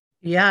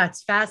 Yeah,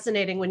 it's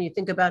fascinating when you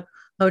think about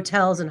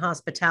hotels and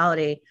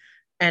hospitality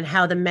and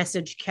how the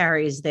message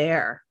carries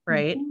there,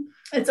 right?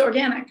 Mm-hmm. It's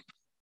organic.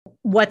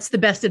 What's the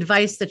best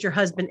advice that your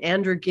husband,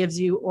 Andrew, gives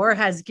you or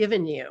has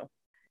given you?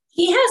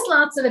 He has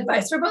lots of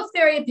advice. We're both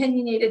very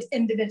opinionated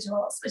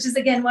individuals, which is,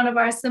 again, one of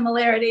our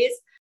similarities.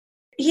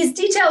 He's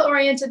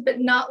detail-oriented,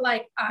 but not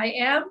like I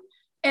am.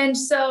 And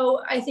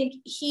so I think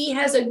he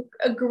has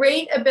a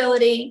great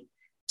ability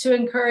to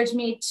encourage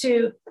me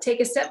to take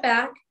a step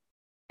back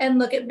and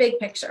look at big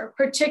picture,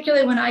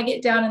 particularly when I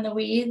get down in the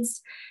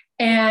weeds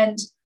and,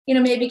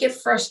 maybe get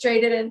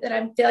frustrated and that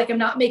I feel like I'm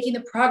not making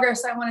the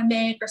progress I want to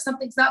make or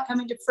something's not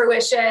coming to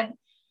fruition.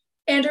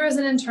 Andrew is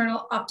an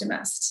internal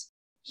optimist.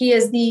 He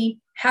is the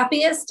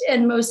happiest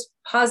and most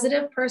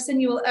positive person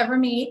you will ever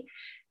meet.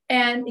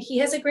 And he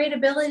has a great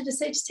ability to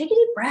say, just take a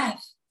deep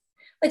breath.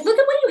 Like, look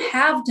at what you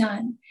have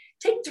done.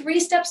 Take 3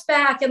 steps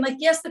back. And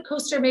yes, the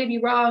coaster may be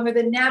wrong or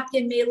the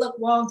napkin may look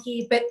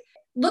wonky, but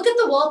look at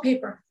the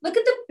wallpaper, look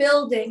at the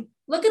building,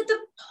 look at the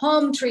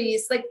palm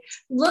trees,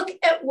 look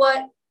at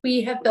what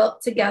we have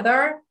built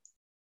together.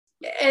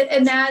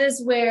 And that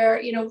is where,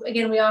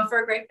 again, we offer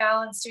a great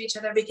balance to each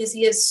other because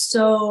he is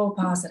so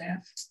positive.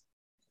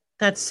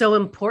 That's so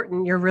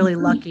important. You're really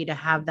lucky to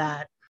have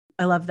that.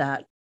 I love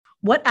that.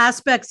 What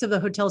aspects of the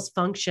hotel's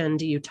function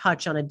do you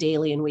touch on a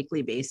daily and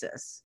weekly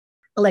basis?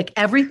 Like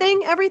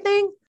everything?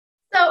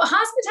 So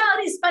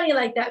hospitality is funny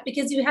like that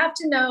because you have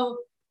to know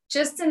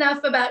just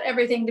enough about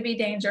everything to be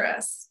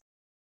dangerous.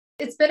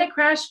 It's been a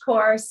crash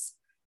course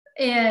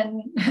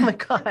in oh my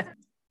God.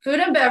 Food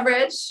and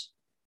beverage,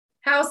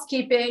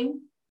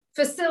 housekeeping,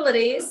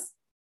 facilities,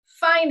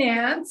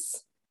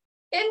 finance,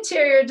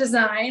 interior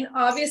design,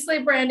 obviously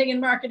branding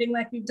and marketing,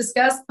 like we've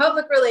discussed,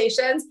 public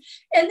relations,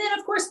 and then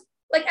of course,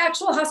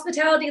 actual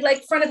hospitality,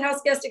 front of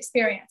house guest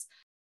experience.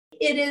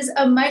 It is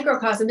a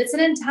microcosm. It's an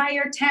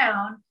entire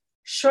town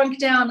shrunk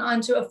down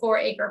onto a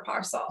 4-acre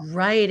parcel.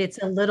 Right. It's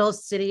a little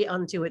city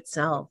unto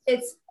itself.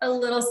 It's a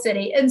little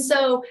city. And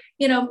so,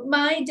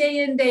 my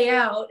day in, day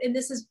out, and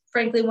this is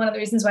frankly one of the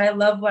reasons why I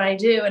love what I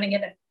do. And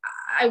again,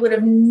 I would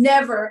have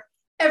never,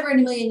 ever in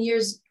a million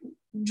years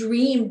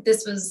dreamed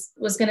this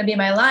was going to be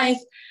my life.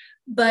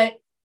 But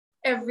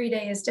every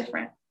day is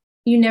different.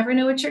 You never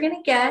know what you're going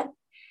to get.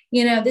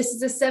 This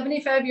is a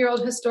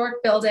 75-year-old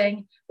historic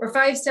building. We're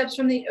 5 steps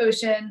from the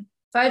ocean,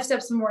 5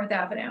 steps from Worth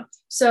Avenue.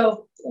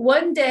 So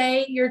one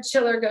day your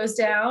chiller goes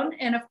down,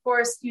 and of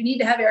course you need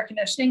to have air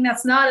conditioning.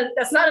 That's not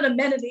an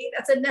amenity.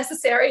 That's a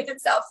necessary in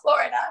South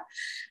Florida.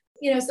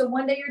 So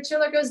one day your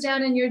chiller goes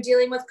down and you're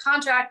dealing with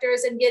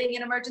contractors and getting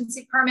an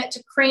emergency permit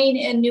to crane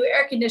in new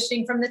air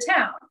conditioning from the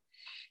town.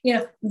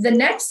 The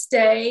next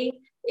day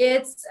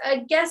it's a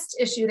guest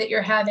issue that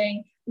you're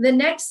having. The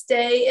next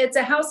day it's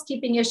a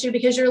housekeeping issue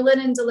because your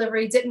linen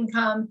delivery didn't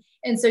come.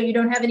 And so you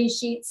don't have any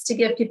sheets to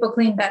give people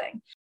clean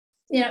bedding.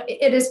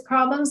 It is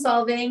problem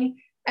solving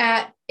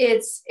at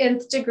its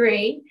nth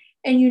degree,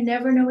 and you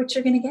never know what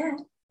you're going to get,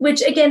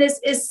 which again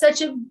is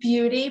such a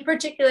beauty,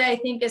 particularly I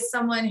think as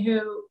someone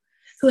who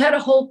had a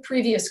whole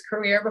previous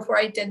career before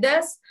I did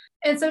this.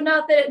 And so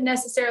not that it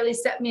necessarily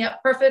set me up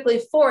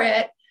perfectly for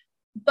it,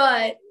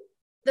 but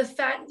the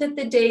fact that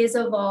the days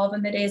evolve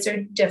and the days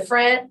are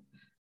different,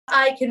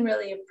 I can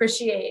really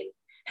appreciate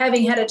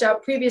having had a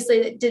job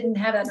previously that didn't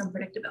have that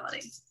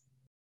unpredictability.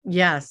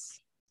 Yes.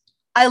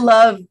 I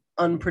love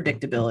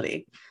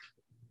unpredictability.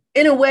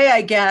 In a way,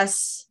 I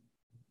guess,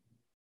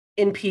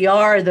 in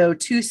PR, though,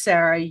 too,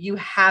 Sarah, you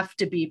have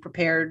to be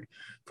prepared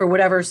for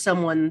whatever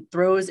someone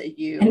throws at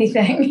you.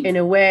 Anything. In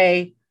a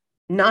way,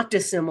 not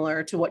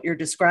dissimilar to what you're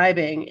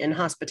describing in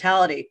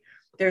hospitality.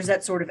 There's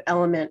that sort of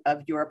element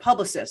of you're a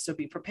publicist, so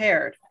be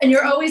prepared. And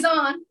you're always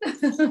on.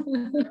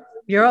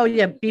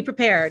 Be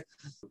prepared.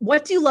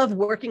 What do you love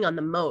working on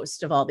the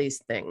most of all these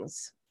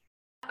things?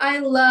 I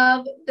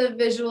love the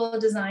visual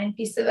design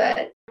piece of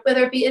it,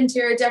 whether it be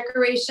interior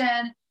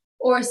decoration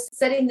or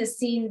setting the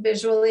scene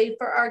visually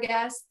for our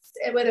guests,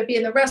 whether it be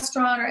in the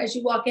restaurant or as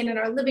you walk in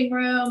our living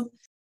room.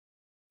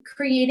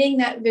 Creating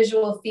that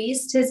visual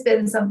feast has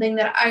been something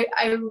that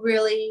I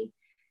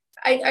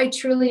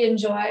truly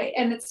enjoy.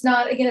 And it's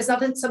not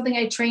something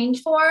I trained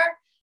for.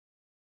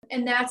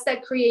 And that's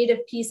that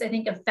creative piece, I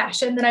think, of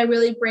fashion that I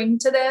really bring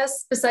to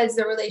this, besides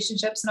the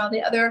relationships and all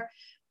the other.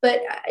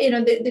 But,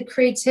 the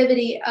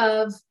creativity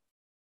of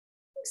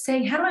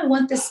saying, how do I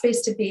want this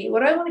space to be?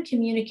 What do I want to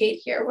communicate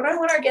here? What do I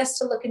want our guests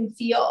to look and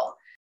feel?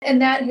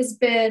 And that has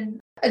been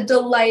a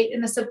delight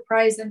and a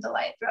surprise and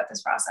delight throughout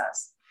this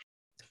process.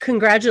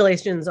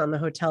 Congratulations on the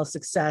hotel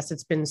success.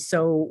 It's been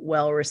so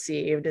well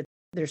received.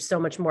 There's so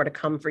much more to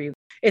come for you.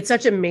 It's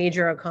such a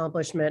major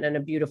accomplishment and a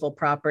beautiful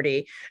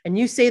property. And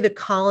you say the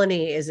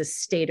Colony is a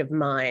state of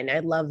mind. I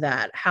love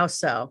that. How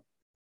so?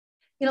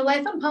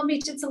 Life on Palm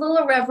Beach, it's a little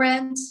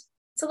irreverent.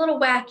 It's a little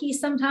wacky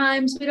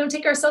sometimes. We don't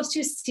take ourselves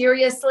too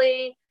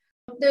seriously.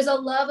 There's a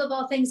love of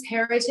all things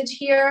heritage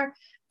here.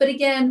 But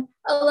again,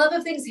 a love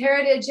of things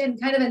heritage in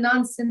kind of a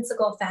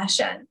nonsensical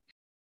fashion.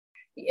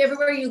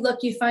 Everywhere you look,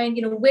 you find,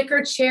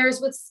 wicker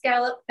chairs with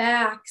scallop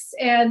backs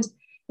and,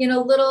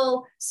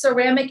 little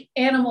ceramic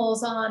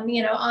animals on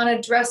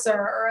a dresser,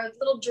 or a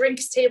little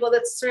drinks table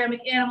that's a ceramic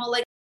animal.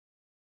 Like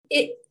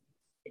it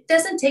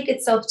doesn't take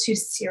itself too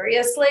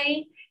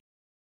seriously.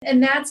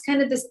 And that's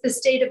kind of the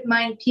state of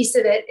mind piece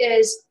of it,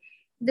 is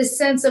the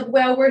sense of,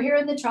 well, we're here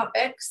in the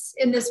tropics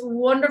in this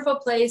wonderful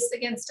place,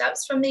 again,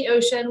 steps from the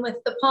ocean with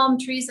the palm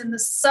trees and the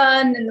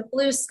sun and the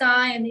blue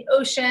sky and the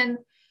ocean.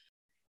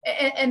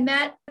 And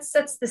that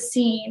sets the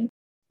scene.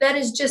 That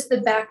is just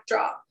the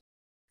backdrop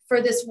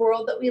for this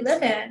world that we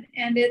live in.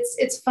 And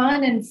it's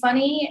fun and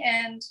funny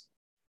and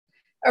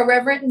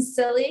irreverent and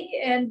silly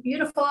and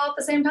beautiful all at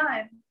the same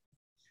time.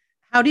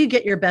 How do you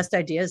get your best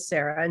ideas,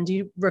 Sarah? And do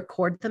you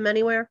record them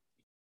anywhere?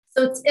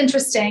 So it's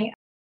interesting.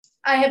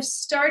 I have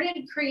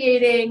started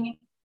creating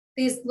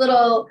these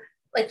little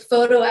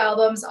photo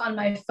albums on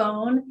my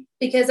phone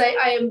because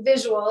I am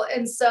visual.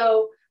 And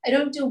so I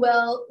don't do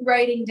well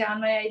writing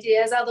down my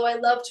ideas, although I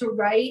love to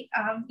write.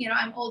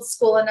 I'm old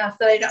school enough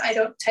that I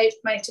don't type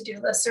my to-do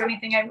list or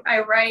anything. I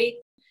write,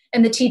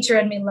 and the teacher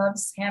in me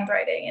loves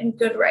handwriting and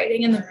good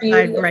writing and the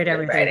beauty of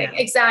good writing.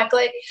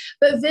 Exactly.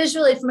 But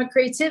visually, from a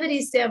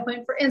creativity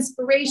standpoint, for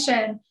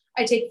inspiration,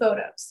 I take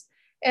photos.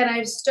 And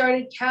I've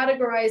started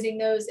categorizing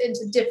those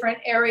into different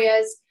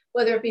areas,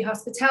 whether it be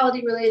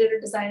hospitality related or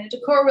design and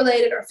decor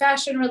related or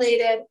fashion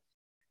related.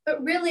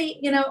 But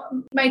really,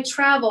 my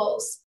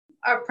travels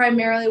are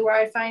primarily where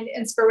I find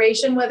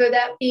inspiration, whether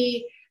that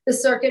be the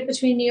circuit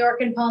between New York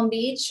and Palm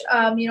Beach.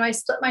 I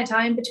split my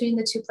time between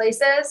the two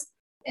places.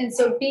 And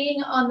so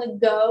being on the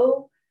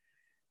go,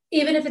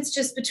 even if it's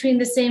just between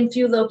the same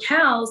few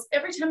locales,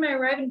 every time I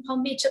arrive in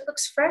Palm Beach, it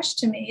looks fresh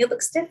to me. It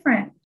looks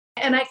different.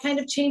 And I kind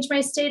of change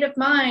my state of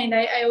mind.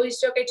 I always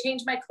joke, I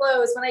change my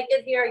clothes. When I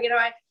get here,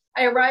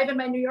 I arrive in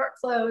my New York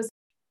clothes,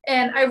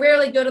 and I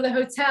rarely go to the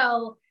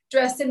hotel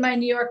dressed in my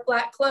New York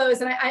black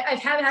clothes. And I've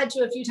had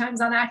to a few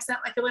times on accident,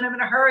 like when I'm in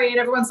a hurry and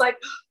everyone's like,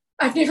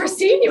 I've never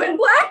seen you in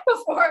black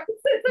before.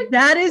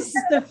 That is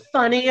the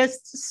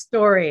funniest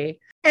story.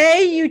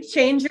 A, you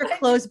change your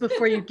clothes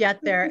before you get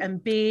there.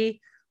 And B,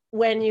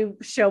 when you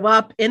show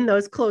up in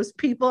those clothes,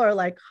 people are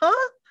like,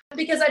 huh?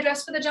 Because I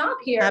dress for the job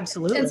here.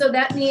 Absolutely. And so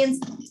that means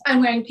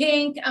I'm wearing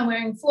pink, I'm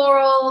wearing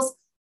florals.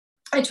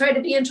 I try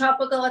to be in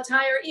tropical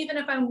attire, even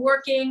if I'm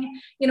working,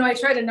 I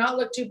try to not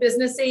look too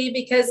businessy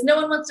because no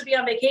one wants to be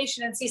on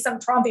vacation and see some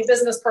Trumpy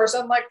business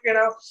person,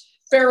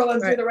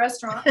 barreling through the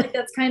restaurant. Like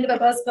that's kind of a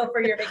buzzkill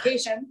for your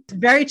vacation.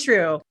 Very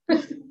true.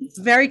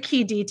 Very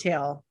key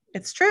detail.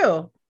 It's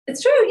true.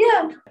 It's true.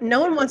 Yeah. No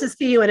one wants to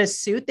see you in a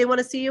suit. They want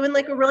to see you in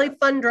a really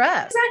fun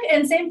dress. Exactly.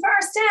 And same for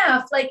our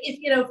staff. Like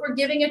if we're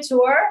giving a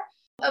tour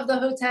of the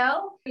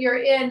hotel,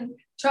 you're in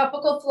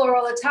tropical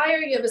floral attire,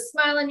 you have a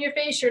smile on your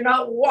face, you're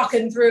not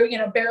walking through,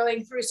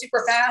 barreling through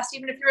super fast.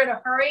 Even if you're in a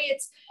hurry,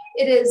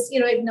 it is,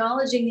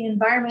 acknowledging the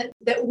environment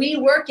that we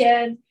work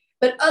in,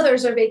 but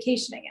others are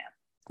vacationing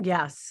in.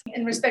 Yes.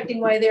 And respecting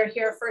why they're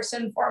here first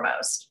and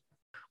foremost.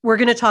 We're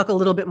going to talk a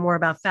little bit more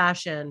about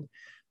fashion,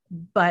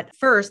 but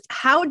first,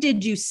 how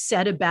did you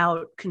set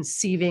about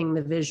conceiving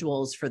the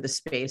visuals for the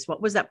space?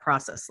 What was that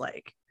process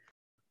like?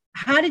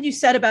 How did you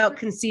set about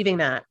conceiving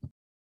that?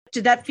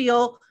 Did that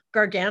feel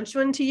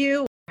gargantuan to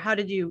you? How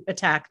did you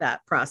attack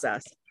that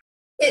process?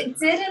 It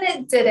did and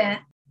it didn't.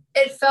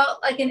 It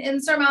felt like an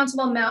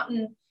insurmountable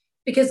mountain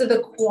because of the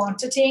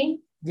quantity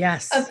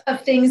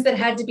of things that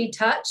had to be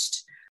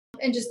touched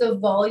and just the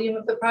volume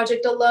of the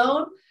project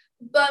alone.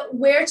 But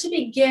where to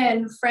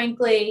begin,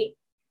 frankly,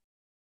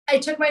 I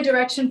took my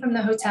direction from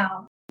the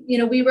hotel.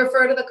 We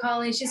refer to the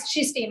colony,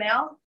 she's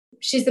female.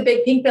 She's the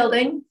big pink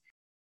building.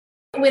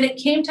 When it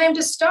came time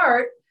to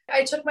start,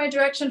 I took my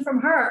direction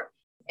from her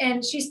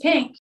and she's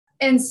pink.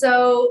 And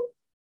so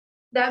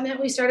that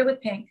meant we started with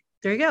pink.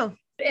 There you go.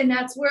 And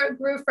that's where it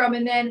grew from.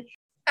 And then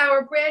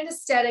our brand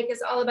aesthetic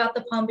is all about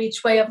the Palm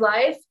Beach way of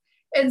life.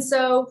 And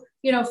so,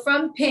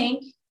 from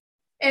pink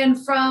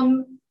and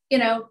from,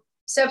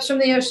 steps from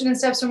the ocean and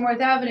steps from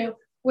North Avenue,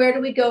 where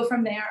do we go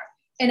from there?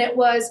 And it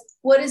was,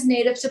 what is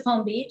native to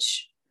Palm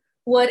Beach?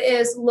 What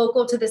is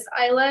local to this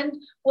island?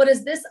 What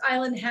does this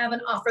island have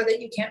an offer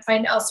that you can't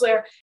find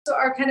elsewhere? So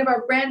our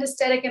brand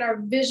aesthetic and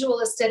our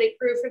visual aesthetic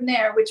grew from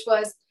there, which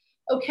was,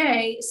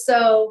 okay,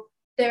 so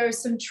there are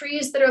some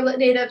trees that are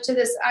native to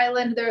this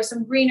island. There are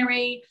some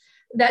greenery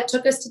that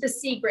took us to the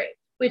sea grape,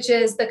 which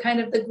is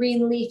the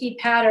green leafy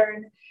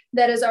pattern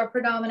that is our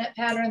predominant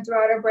pattern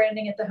throughout our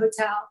branding at the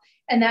hotel.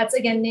 And that's,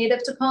 again,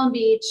 native to Palm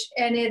Beach.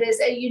 And it is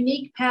a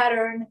unique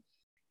pattern,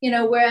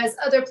 whereas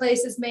other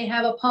places may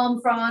have a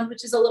palm frond,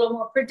 which is a little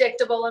more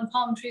predictable and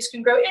palm trees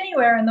can grow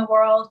anywhere in the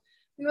world.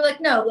 We were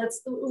like, no,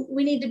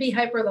 we need to be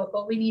hyper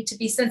local. We need to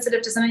be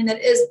sensitive to something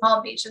that is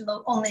Palm Beach and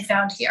only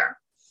found here.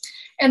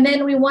 And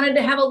then we wanted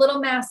to have a little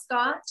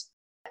mascot,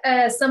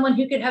 someone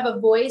who could have a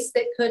voice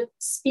that could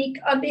speak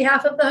on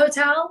behalf of the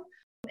hotel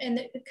and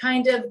that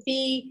could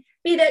be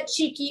that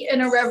cheeky and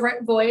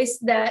irreverent voice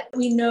that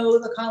we know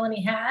the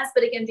colony has.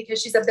 But again,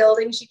 because she's a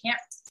building, she can't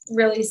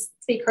really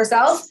speak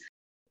herself.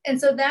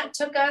 And so that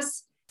took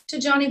us to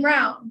Johnny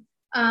Brown,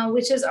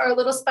 which is our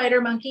little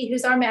spider monkey,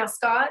 who's our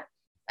mascot.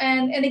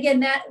 And again,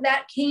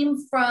 that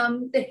came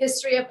from the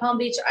history of Palm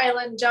Beach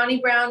Island. Johnny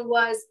Brown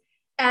was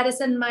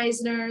Addison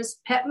Meisner's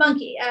pet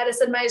monkey.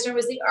 Addison Meisner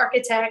was the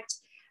architect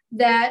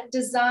that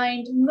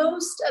designed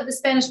most of the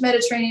Spanish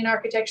Mediterranean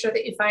architecture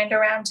that you find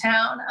around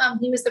town.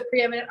 He was the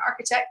preeminent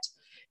architect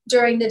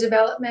during the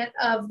development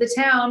of the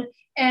town.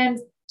 And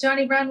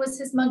Johnny Brown was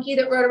his monkey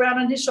that rode around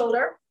on his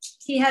shoulder.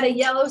 He had a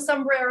yellow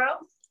sombrero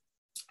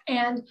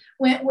and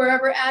went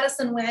wherever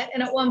Addison went.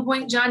 And at one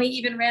point, Johnny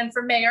even ran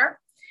for mayor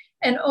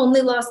and only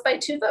lost by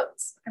 2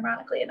 votes,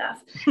 ironically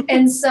enough.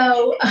 And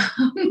so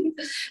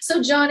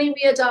Johnny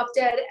we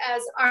adopted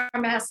as our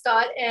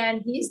mascot,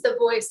 and he's the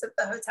voice of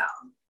the hotel.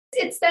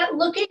 It's that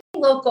looking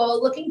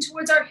local, looking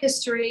towards our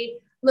history,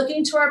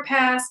 looking to our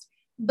past,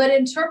 but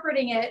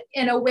interpreting it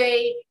in a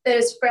way that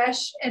is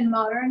fresh and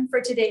modern for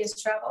today's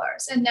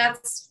travelers. And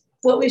that's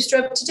what we've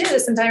strived to do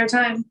this entire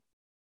time.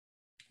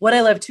 What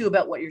I love too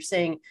about what you're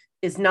saying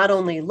is not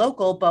only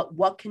local, but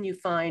what can you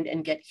find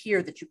and get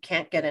here that you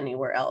can't get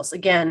anywhere else?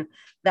 Again,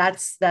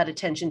 that's that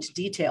attention to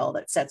detail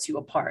that sets you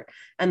apart.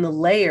 And the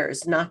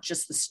layers, not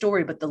just the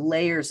story, but the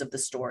layers of the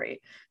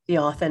story, the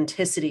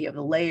authenticity of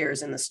the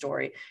layers in the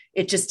story.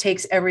 It just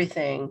takes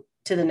everything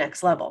to the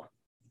next level.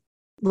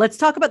 Let's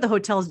talk about the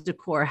hotel's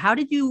decor. How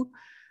did you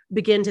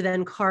begin to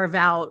then carve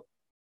out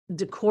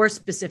decor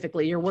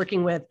specifically? You're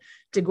working with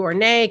De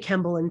Gournay,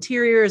 Kemble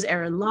Interiors,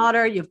 Aaron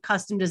Lauder. You've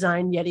custom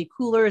designed Yeti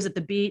coolers at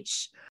the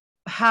beach.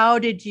 How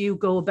did you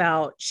go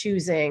about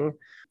choosing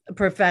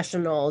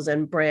professionals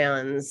and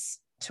brands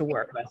to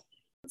work with?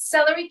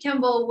 Celery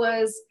Kemble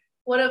was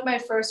one of my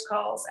first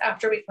calls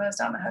after we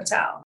closed on the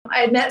hotel.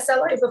 I had met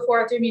Celery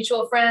before through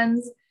mutual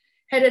friends,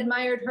 had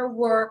admired her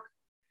work,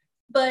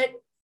 but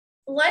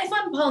life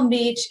on Palm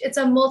Beach, it's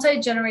a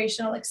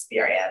multi-generational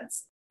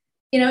experience.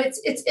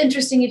 It's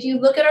interesting. If you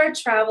look at our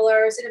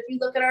travelers and if you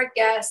look at our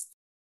guests,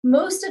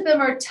 most of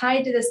them are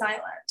tied to this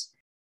island.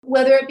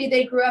 whether it be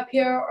they grew up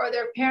here or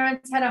their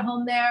parents had a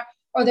home there,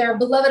 or their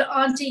beloved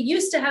auntie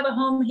used to have a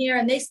home here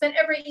and they spent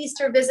every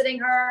Easter visiting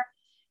her.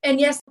 And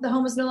yes, the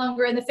home is no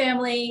longer in the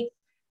family,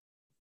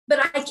 but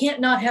I can't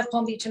not have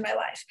Palm Beach in my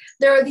life.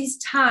 There are these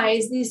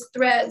ties, these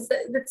threads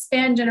that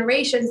span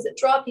generations that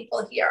draw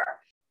people here.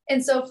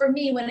 And so for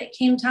me, when it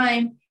came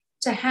time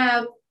to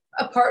have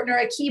a partner,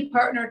 a key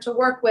partner to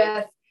work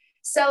with,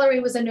 Celery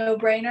was a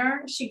no-brainer.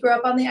 She grew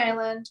up on the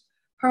island.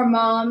 Her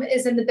mom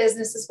is in the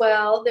business as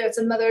well. There's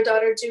a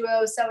mother-daughter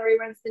duo. Celery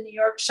runs the New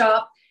York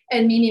shop,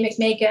 and Mimi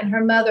McMakin,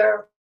 her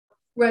mother,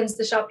 runs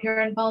the shop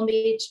here in Palm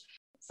Beach.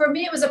 For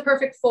me, it was a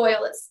perfect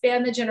foil. It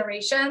spanned the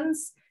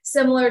generations,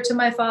 similar to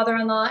my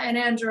father-in-law and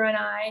Andrew and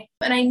I.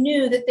 And I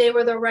knew that they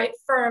were the right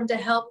firm to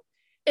help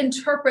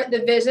interpret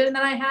the vision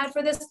that I had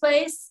for this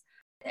place,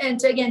 and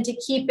to, again, to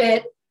keep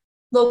it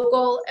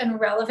local and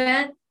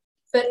relevant,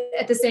 but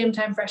at the same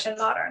time, fresh and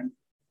modern.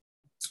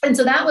 And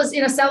so that was,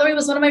 Celery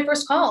was one of my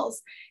first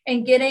calls,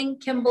 and getting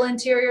Kimball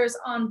Interiors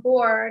on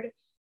board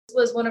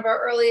was one of our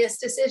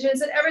earliest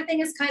decisions. And everything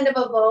has kind of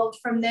evolved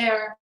from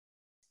there.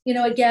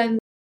 Again,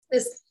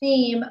 this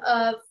theme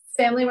of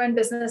family-run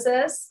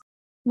businesses,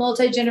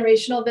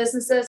 multi-generational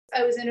businesses.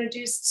 I was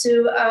introduced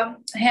to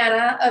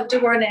Hannah of De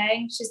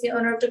Gournay. She's the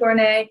owner of De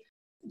Gournay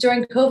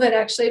during COVID,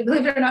 actually.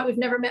 Believe it or not, we've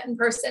never met in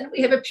person.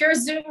 We have a pure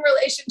Zoom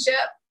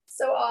relationship.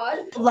 So odd.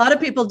 A lot of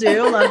people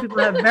do. A lot of people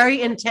have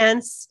very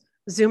intense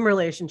Zoom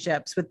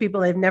relationships with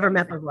people they've never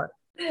met before.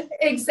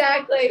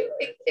 Exactly.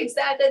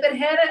 But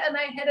Hannah and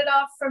I hit it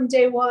off from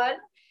day one.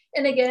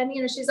 And again,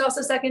 she's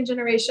also second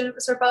generation. It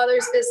was her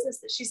father's business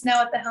that she's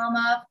now at the helm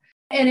of.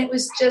 And it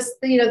was just,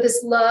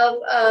 this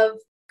love of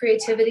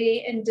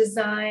creativity and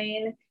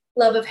design,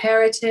 love of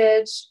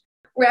heritage,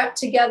 wrapped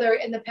together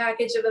in the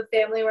package of a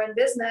family-run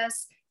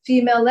business,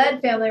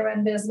 female-led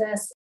family-run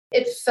business.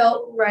 It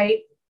felt right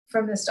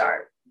from the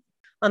start.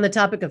 On the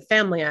topic of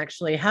family,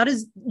 actually, how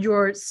does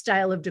your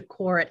style of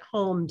decor at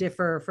home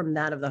differ from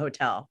that of the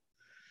hotel?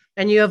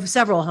 And you have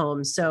several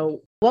homes.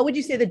 So what would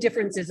you say the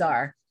differences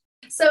are?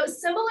 So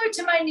similar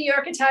to my New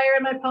York attire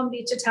and my Palm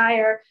Beach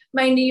attire,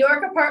 my New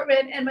York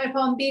apartment and my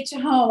Palm Beach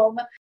home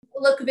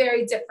look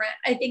very different.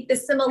 I think the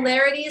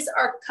similarities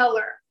are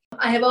color.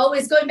 I have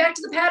always, going back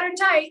to the pattern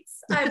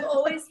tights, I've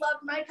always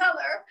loved my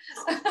color.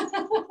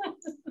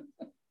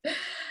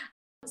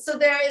 So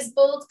there is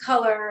bold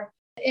color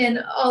in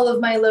all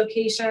of my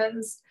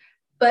locations,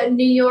 but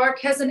New York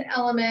has an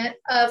element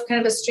of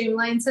kind of a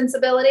streamlined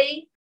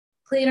sensibility,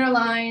 cleaner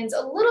lines,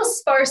 a little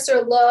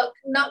sparser look,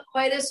 not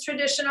quite as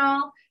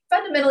traditional,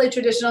 fundamentally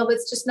traditional, but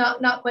it's just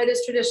not quite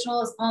as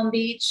traditional as Palm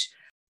Beach.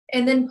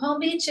 And then Palm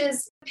Beach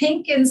is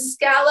pink and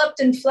scalloped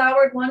and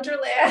flowered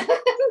wonderland.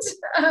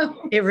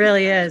 It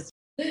really is.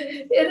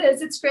 It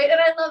is. It's great. And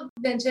I love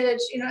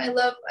vintage. I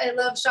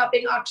love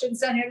shopping auctions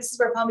down here. This is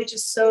where Palm Beach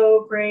is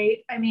so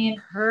great. I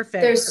mean,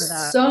 perfect.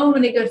 There's so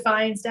many good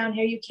finds down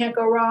here. You can't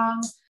go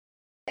wrong.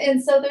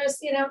 And so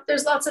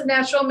there's lots of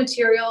natural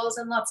materials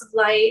and lots of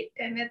light,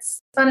 and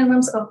it's fun and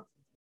whimsical.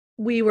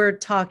 We were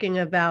talking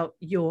about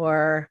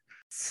your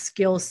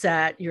skill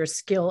set, your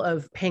skill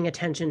of paying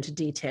attention to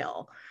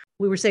detail.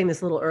 We were saying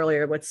this a little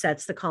earlier, what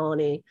sets the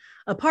Colony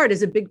apart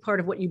is a big part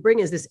of what you bring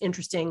is this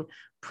interesting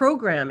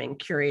programming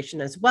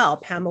curation as well.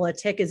 Pamela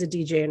Tick is a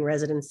DJ in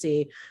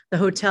residency. The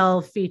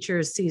hotel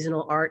features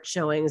seasonal art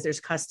showings.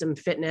 There's custom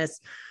fitness.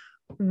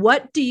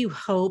 What do you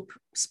hope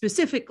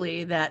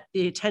specifically that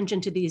the attention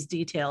to these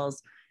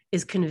details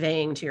is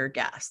conveying to your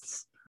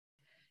guests?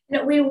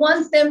 We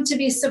want them to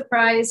be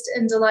surprised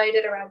and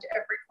delighted around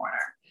every corner.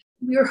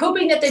 We are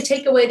hoping that they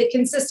take away the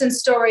consistent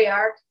story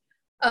arc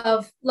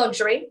of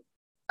luxury,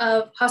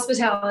 of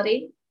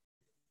hospitality,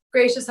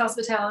 gracious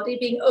hospitality,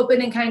 being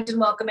open and kind and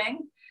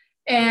welcoming,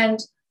 and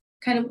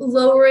kind of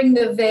lowering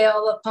the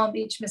veil of Palm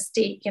Beach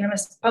mystique.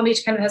 Palm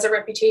Beach kind of has a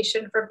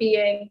reputation for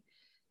being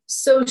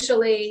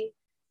socially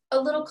a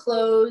little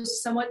closed,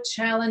 somewhat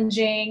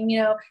challenging,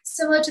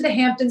 similar to the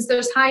Hamptons.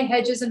 There's high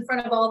hedges in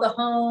front of all the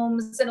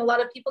homes, and a lot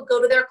of people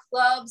go to their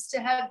clubs to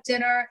have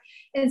dinner.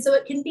 And so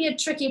it can be a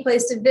tricky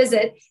place to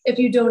visit if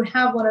you don't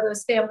have one of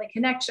those family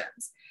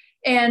connections.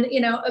 And,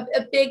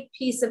 a big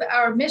piece of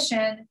our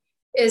mission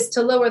is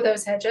to lower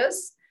those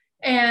hedges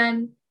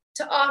and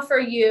to offer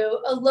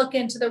you a look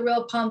into the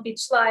real Palm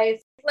Beach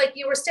life, like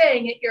you were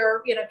staying at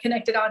your,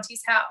 connected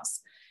auntie's house.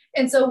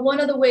 And so one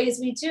of the ways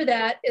we do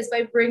that is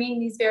by bringing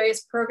these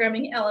various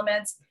programming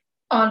elements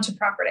onto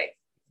property.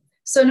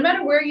 So no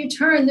matter where you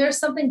turn, there's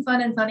something fun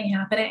and funny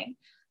happening,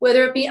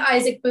 whether it be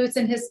Isaac Boots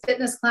and his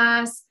fitness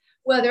class,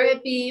 whether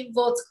it be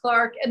Volts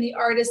Clark and the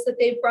artists that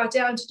they've brought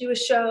down to do a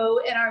show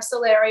in our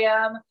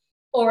solarium,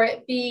 or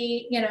it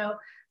be,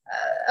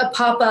 a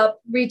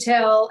pop-up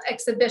retail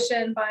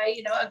exhibition by,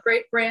 a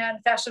great brand,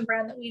 fashion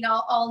brand that we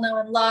all know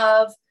and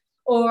love.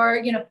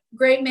 Or,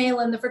 Gray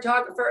Malin, the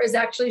photographer, is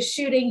actually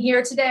shooting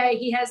here today.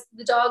 He has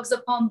the dogs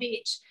of Palm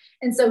Beach.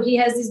 And so he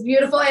has these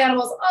beautiful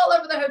animals all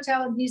over the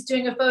hotel, and he's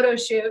doing a photo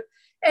shoot.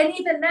 And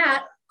even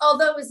that,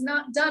 although is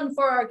not done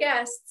for our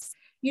guests,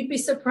 you'd be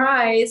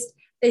surprised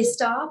they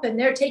stop and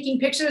they're taking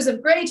pictures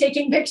of Gray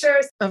taking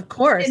pictures. Of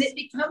course. And it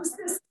becomes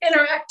this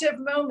interactive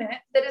moment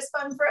that is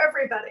fun for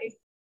everybody.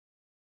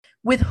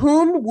 With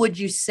whom would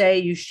you say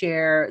you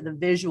share the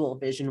visual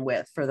vision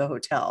with for the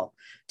hotel?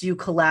 Do you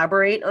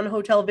collaborate on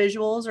hotel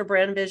visuals or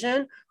brand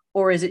vision,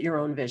 or is it your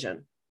own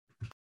vision?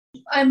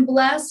 I'm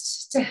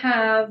blessed to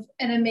have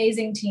an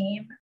amazing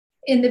team.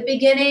 In the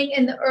beginning,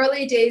 in the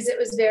early days, it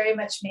was very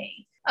much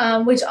me,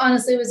 which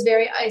honestly was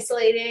very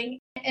isolating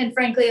and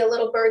frankly, a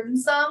little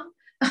burdensome.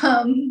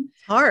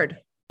 Hard.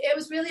 It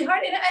was really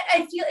hard. And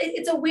I feel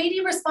it's a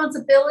weighty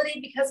responsibility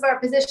because of our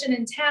position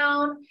in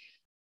town.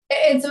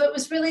 And so it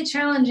was really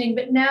challenging.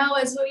 But now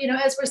as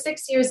we're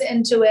 6 years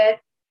into it,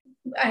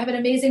 I have an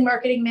amazing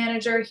marketing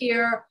manager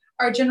here.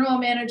 Our general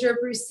manager,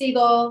 Bruce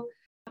Siegel,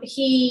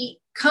 he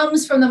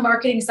comes from the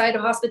marketing side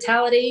of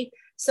hospitality.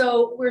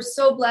 So we're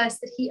so blessed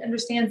that he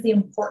understands the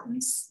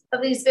importance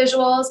of these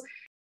visuals,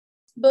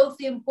 both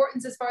the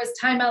importance as far as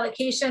time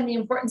allocation, the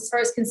importance as far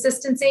as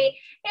consistency,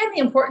 and the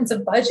importance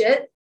of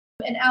budget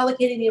and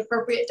allocating the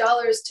appropriate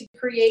dollars to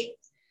create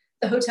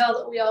the hotel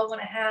that we all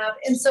want to have.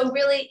 And so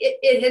really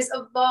it has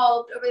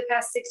evolved over the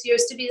past 6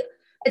 years to be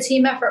a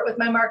team effort with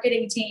my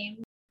marketing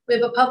team. We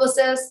have a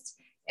publicist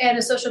and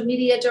a social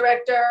media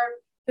director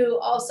who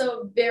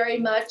also very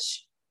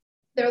much,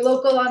 they're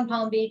local on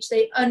Palm Beach.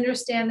 They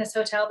understand this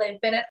hotel.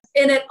 They've been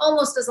in it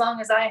almost as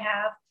long as I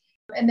have,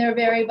 and they're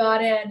very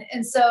bought in.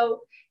 And so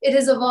it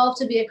has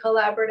evolved to be a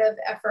collaborative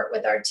effort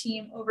with our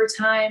team over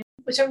time,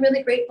 which I'm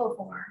really grateful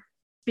for.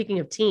 Speaking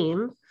of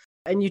team,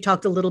 and you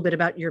talked a little bit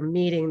about your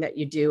meeting that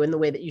you do and the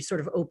way that you sort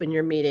of open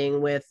your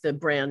meeting with the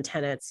brand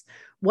tenants.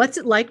 What's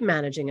it like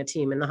managing a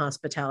team in the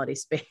hospitality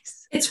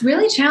space? It's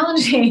really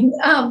challenging.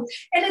 And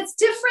it's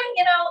different,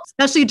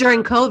 especially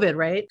during COVID,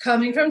 right?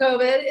 Coming from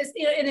COVID is,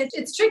 and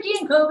it's tricky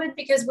in COVID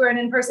because we're an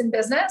in-person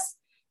business.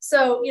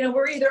 So,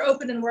 we're either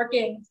open and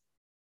working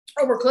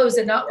or we're closed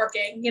and not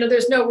working.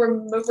 There's no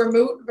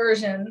remote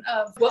version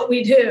of what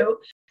we do.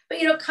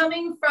 But,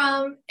 coming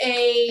from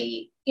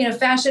a,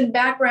 fashion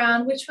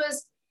background, which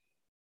was,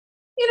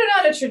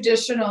 not a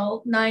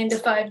traditional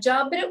 9-to-5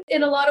 job, but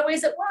in a lot of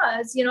ways it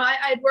was.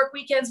 I'd work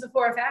weekends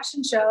before a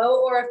fashion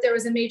show, or if there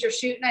was a major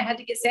shoot and I had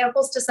to get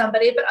samples to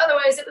somebody, but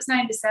otherwise it was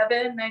 9 to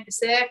 7, 9 to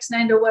 6,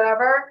 9 to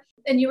whatever.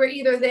 And you were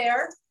either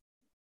there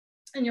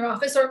in your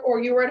office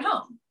or you were at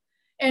home.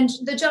 And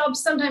the job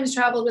sometimes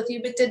traveled with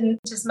you, but didn't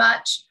as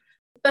much.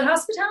 But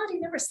hospitality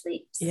never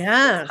sleeps.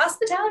 Yeah.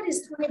 Hospitality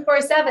is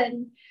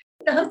 24/7.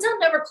 The hotel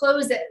never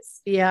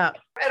closes. Yeah.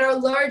 At our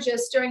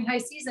largest during high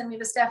season, we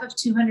have a staff of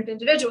 200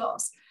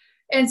 individuals.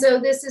 And so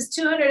this is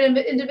 200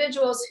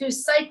 individuals who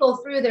cycle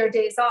through their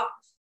days off.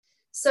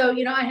 So,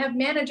 I have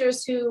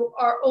managers who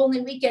are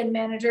only weekend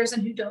managers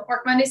and who don't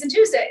work Mondays and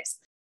Tuesdays.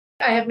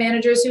 I have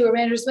managers who are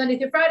managers Monday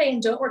through Friday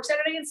and don't work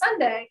Saturday and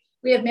Sunday.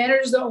 We have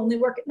managers that only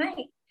work at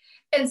night.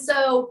 And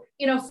so,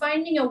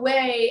 finding a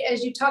way,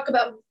 as you talk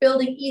about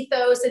building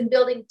ethos and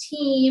building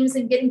teams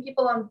and getting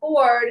people on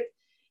board,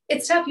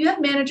 it's tough. You have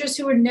managers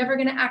who are never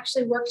going to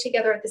actually work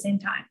together at the same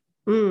time.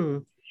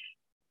 Mm.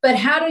 But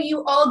how do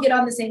you all get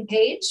on the same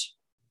page?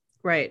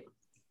 Right.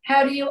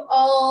 How do you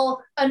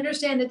all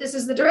understand that this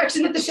is the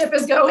direction that the ship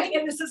is going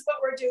and this is what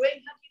we're doing?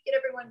 How do you get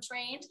everyone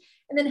trained?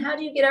 And then how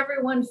do you get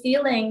everyone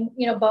feeling,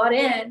 bought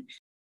in?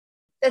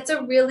 That's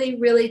a really,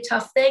 really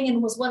tough thing,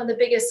 and was one of the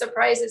biggest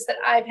surprises that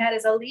I've had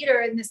as a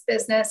leader in this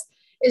business,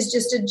 is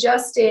just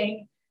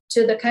adjusting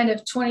to the kind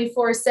of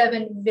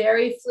 24/7,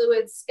 very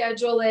fluid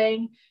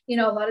scheduling.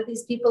 A lot of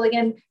these people,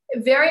 again,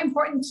 very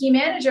important key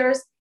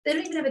managers, they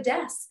don't even have a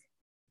desk.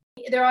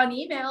 They're on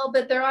email,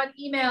 but they're on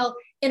email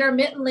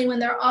intermittently when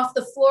they're off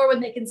the floor,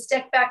 when they can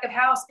step back of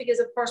house, because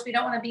of course we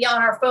don't want to be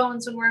on our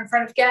phones when we're in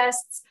front of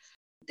guests.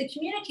 The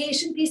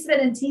communication piece of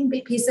it and team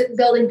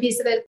building piece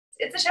of it,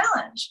 it's a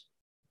challenge.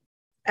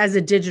 As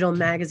a digital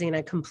magazine,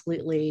 I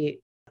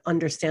completely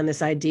understand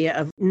this idea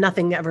of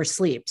nothing ever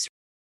sleeps.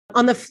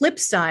 On the flip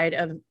side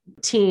of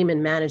team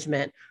and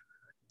management,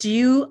 do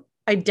you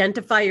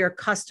identify your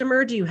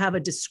customer? Do you have a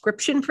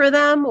description for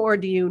them, or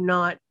do you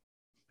not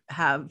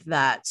have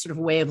that sort of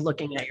way of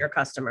looking at your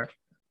customer?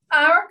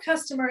 Our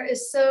customer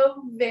is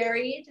so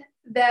varied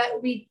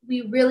that we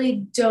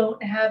really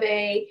don't have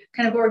a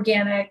kind of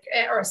organic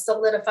or a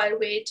solidified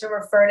way to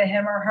refer to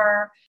him or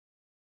her.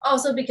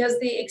 Also, because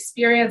the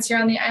experience here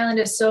on the island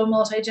is so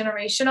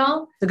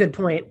multi-generational. That's a good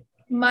point.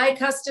 My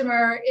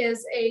customer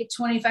is a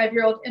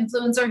 25-year-old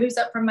influencer who's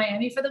up from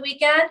Miami for the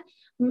weekend.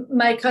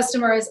 My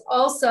customer is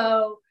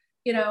also,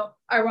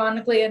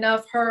 ironically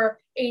enough, her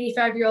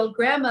 85-year-old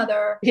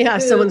grandmother. Yeah,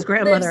 someone's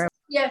grandmother.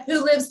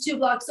 Who lives 2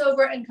 blocks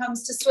over and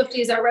comes to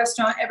Swifty's, our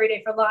restaurant, every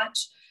day for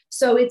lunch.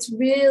 So it's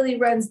really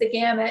runs the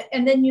gamut.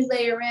 And then you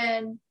layer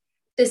in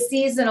the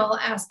seasonal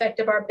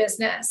aspect of our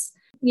business,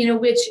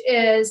 which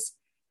is,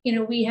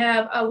 we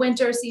have a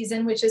winter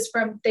season, which is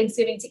from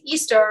Thanksgiving to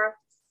Easter.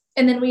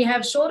 And then we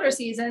have shoulder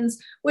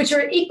seasons, which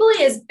are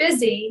equally as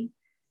busy,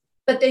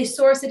 but they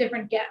source a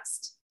different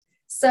guest.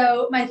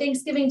 So my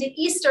Thanksgiving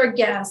to Easter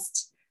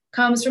guest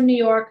comes from New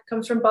York,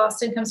 comes from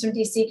Boston, comes from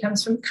DC,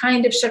 comes from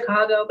kind of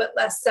Chicago, but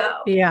less so.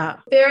 Yeah.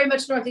 Very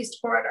much Northeast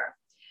corridor.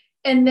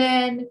 And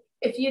then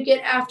if you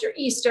get after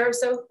Easter,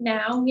 so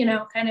now,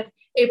 kind of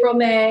April,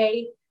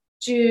 May,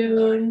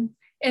 June,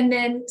 and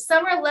then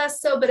summer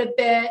less so, but a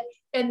bit.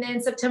 And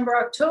then September,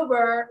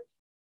 October,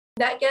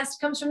 that guest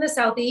comes from the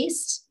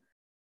Southeast.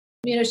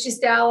 She's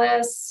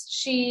Dallas,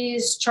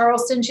 she's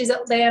Charleston, she's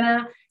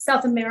Atlanta,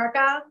 South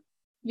America,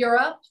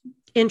 Europe.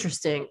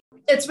 Interesting.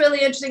 It's really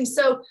interesting.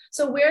 So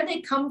where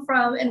they come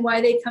from and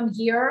why they come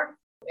here,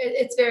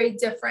 it's very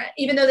different.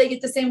 Even though they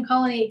get the same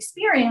colony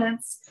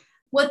experience,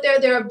 what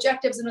their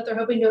objectives and what they're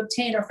hoping to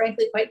obtain are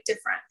frankly quite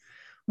different.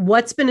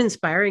 What's been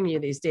inspiring you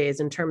these days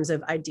in terms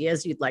of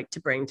ideas you'd like to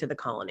bring to the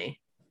colony?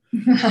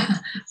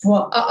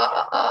 Well,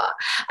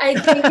 I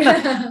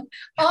think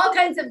all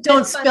kinds of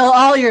don't spill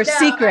all your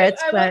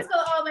secrets. I won't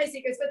spill all my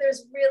secrets, but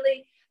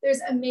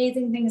there's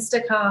amazing things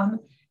to come.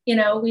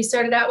 We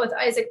started out with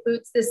Isaac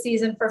Boots this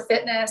season for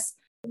fitness,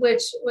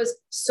 which was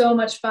so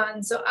much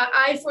fun. So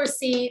I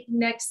foresee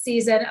next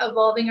season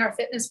evolving our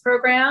fitness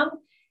program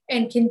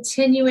and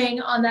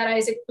continuing on that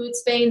Isaac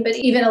Boots vein, but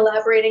even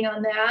elaborating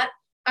on that.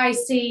 I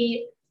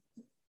see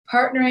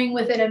partnering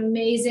with an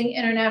amazing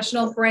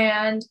international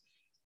brand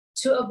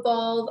to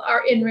evolve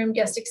our in-room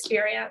guest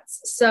experience.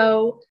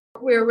 So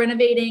we're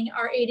renovating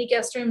our 80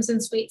 guest rooms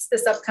and suites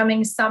this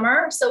upcoming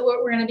summer. So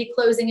we're going to be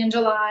closing in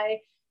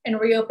July and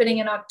reopening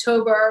in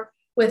October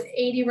with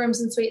 80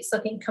 rooms and suites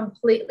looking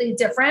completely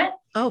different.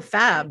 Oh,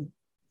 fab.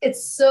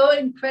 It's so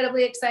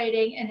incredibly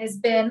exciting and has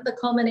been the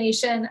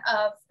culmination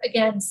of,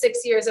 again, 6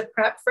 years of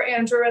prep for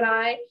Andrew and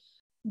I.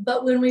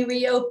 But when we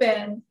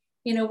reopen,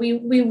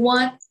 we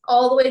want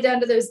all the way down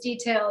to those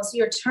details.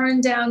 Your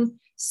turn down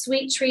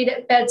sweet treat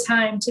at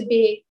bedtime to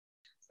be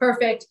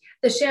perfect.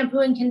 The shampoo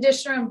and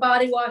conditioner and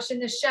body wash in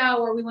the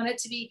shower, we want it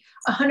to be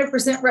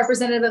 100%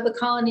 representative of the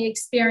colony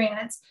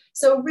experience.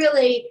 So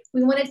really,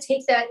 we want to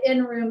take that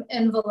in-room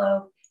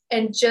envelope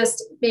and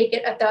just make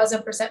it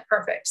 1,000%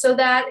 perfect. So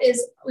that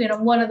is,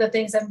 one of the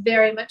things I'm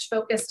very much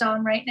focused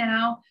on right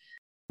now.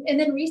 And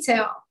then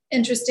retail,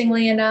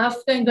 interestingly enough,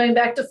 and going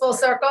back to full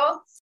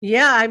circle.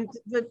 Yeah, I'm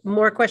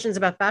more questions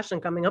about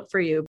fashion coming up for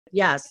you.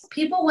 Yes.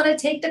 People want to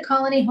take the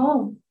colony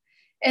home.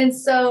 And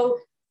so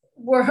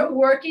we're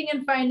working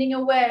and finding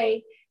a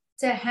way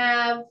to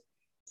have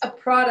a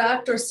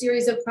product or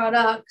series of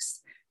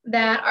products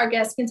that our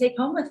guests can take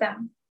home with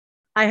them.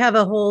 I have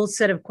a whole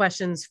set of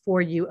questions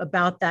for you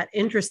about that,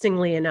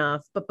 interestingly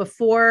enough. But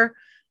before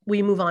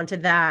we move on to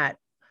that,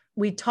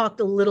 we talked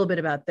a little bit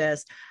about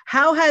this.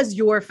 How has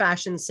your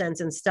fashion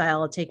sense and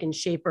style taken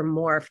shape or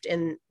morphed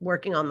in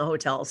working on the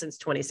hotel since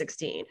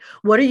 2016?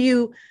 What are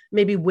you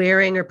maybe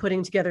wearing or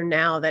putting together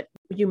now that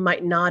you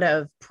might not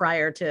have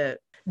prior to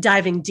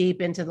diving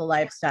deep into the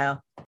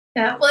lifestyle?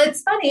 Yeah, well,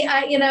 it's funny.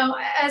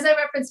 As I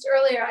referenced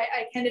earlier,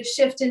 I kind of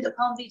shift into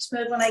Palm Beach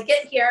mode when I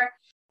get here.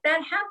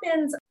 That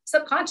happens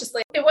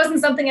subconsciously. It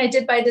wasn't something I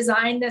did by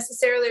design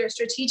necessarily or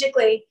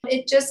strategically.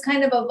 It just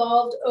kind of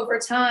evolved over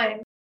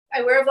time.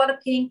 I wear a lot of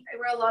pink. I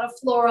wear a lot of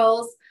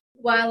florals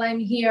while I'm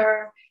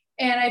here.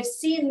 And I've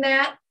seen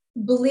that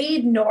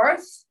bleed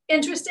north,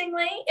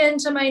 interestingly,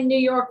 into my New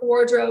York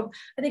wardrobe.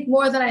 I think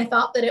more than I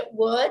thought that it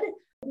would.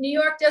 New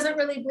York doesn't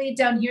really bleed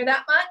down here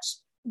that much,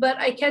 but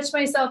I catch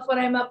myself when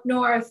I'm up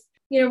north,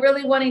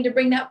 really wanting to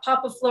bring that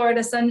pop of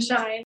Florida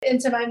sunshine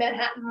into my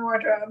Manhattan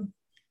wardrobe.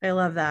 I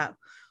love that.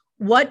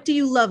 What do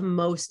you love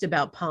most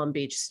about Palm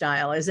Beach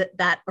style? Is it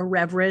that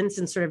irreverence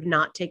and sort of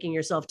not taking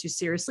yourself too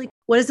seriously?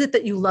 What is it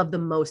that you love the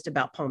most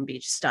about Palm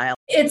Beach style?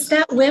 It's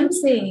that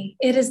whimsy.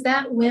 It is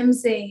that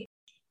whimsy.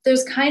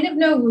 There's kind of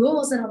no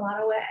rules in a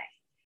lot of ways.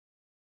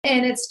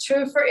 And it's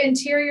true for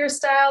interior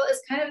style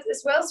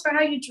as well as for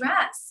how you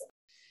dress.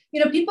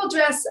 People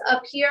dress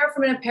up here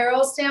from an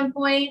apparel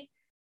standpoint.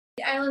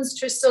 The island's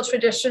still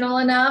traditional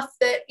enough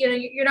that,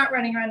 you're not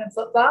running around in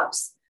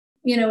flip-flops.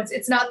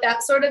 It's not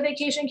that sort of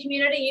vacation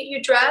community.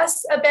 You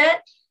dress a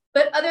bit,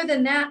 but other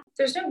than that,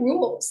 there's no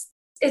rules.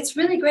 It's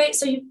really great.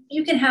 So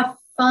you can have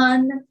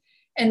fun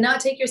and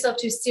not take yourself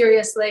too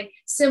seriously,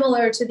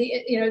 similar to the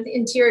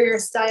interior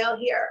style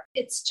here.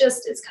 It's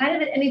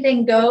kind of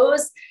anything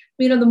goes.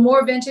 The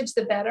more vintage,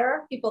 the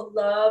better. People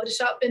love to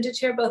shop vintage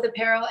here, both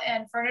apparel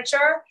and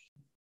furniture.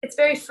 It's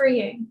very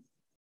freeing.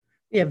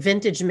 Yeah,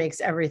 vintage makes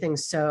everything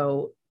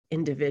so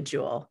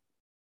individual.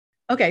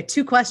 Okay,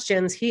 2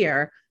 questions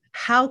here.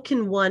 How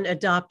can one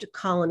adopt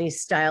colony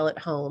style at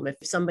home? If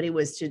somebody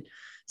was to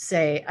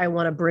say, I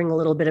want to bring a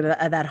little bit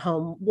of that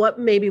home, what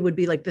maybe would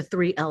be like the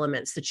 3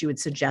 elements that you would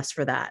suggest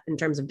for that in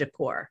terms of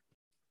decor?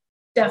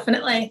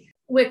 Definitely.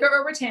 Wicker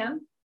or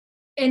rattan.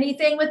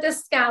 Anything with a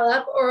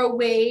scallop or a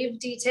wave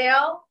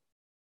detail.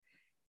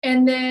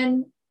 And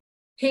then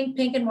pink,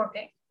 and more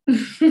pink.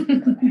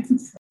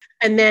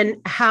 And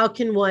then how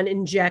can one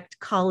inject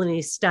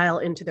colony style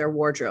into their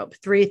wardrobe?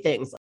 3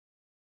 things.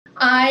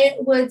 I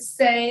would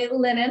say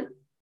linen,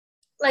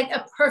 like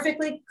a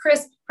perfectly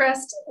crisp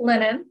pressed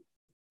linen,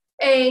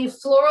 a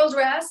floral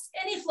dress,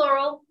 any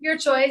floral, your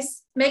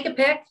choice, make a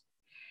pick,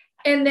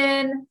 and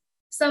then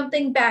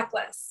something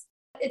backless.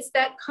 It's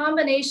that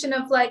combination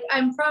of like,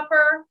 I'm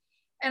proper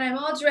and I'm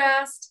all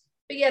dressed,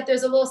 but yet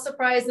there's a little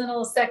surprise and a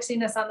little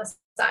sexiness on the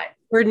side.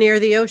 We're near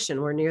the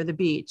ocean. We're near the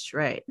beach.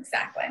 Right.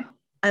 Exactly.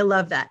 I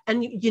love that.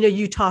 And,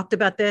 you talked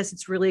about this.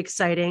 It's really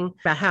exciting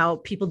about how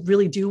people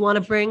really do want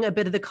to bring a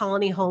bit of the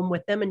colony home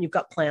with them. And you've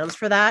got plans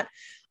for that.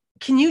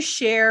 Can you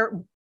share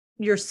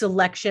your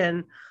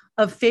selection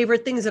of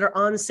favorite things that are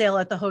on sale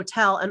at the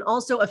hotel and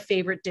also a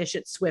favorite dish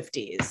at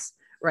Swifties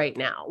right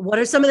now? What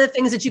are some of the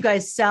things that you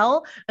guys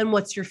sell and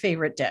what's your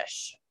favorite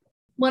dish?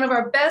 One of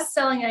our best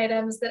selling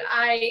items that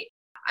I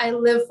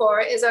live for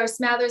is our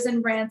Smathers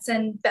and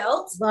Branson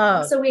belts.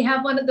 Love. So we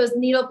have one of those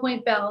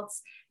needlepoint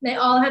belts. They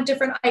all have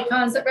different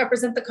icons that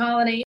represent the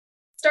colony.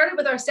 Started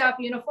with our staff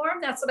uniform.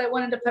 That's what I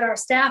wanted to put our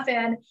staff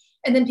in.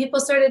 And then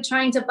people started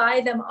trying to buy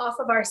them off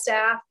of our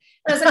staff.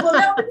 And I was like,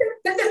 well, no,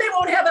 then they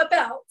won't have a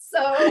belt.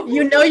 So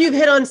you've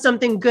hit on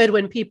something good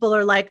when people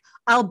are like,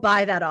 I'll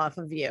buy that off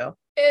of you.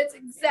 It's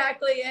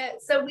exactly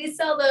it. So we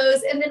sell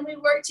those. And then we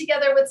work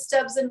together with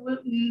Stubbs and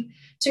Wooten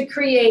to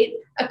create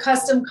a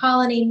custom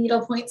colony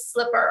needlepoint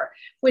slipper,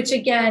 which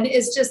again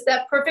is just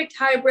that perfect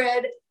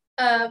hybrid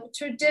of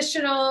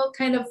traditional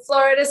kind of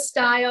Florida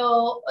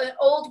style,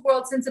 old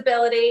world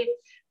sensibility,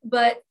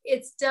 but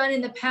it's done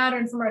in the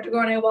pattern from our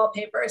Gournay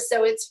wallpaper.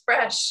 So it's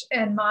fresh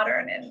and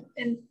modern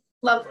and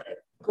lovely.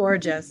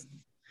 Gorgeous.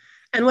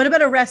 And what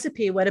about a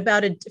recipe? What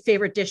about a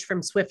favorite dish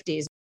from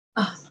Swifties?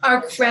 Oh,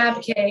 our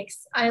crab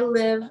cakes. I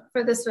live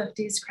for the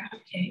Swifties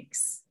crab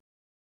cakes.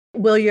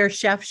 Will your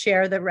chef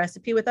share the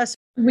recipe with us?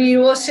 We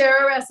will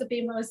share a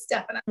recipe, most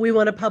definitely. We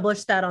want to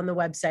publish that on the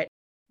website.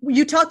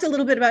 You talked a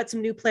little bit about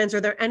some new plans. Are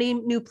there any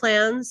new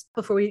plans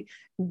before we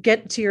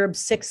get to your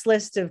 6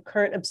 list of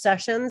current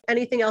obsessions?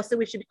 Anything else that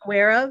we should be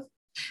aware of?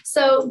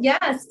 So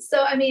yes.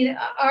 So, I mean,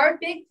 our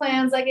big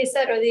plans, like I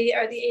said, are the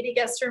 80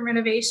 guest room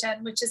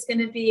renovation, which is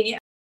going to be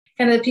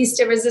kind of the piece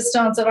de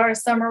resistance of our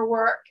summer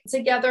work.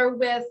 Together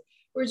with,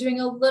 we're doing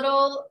a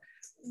little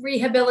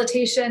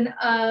rehabilitation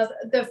of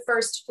the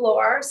first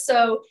floor.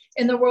 So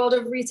in the world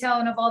of retail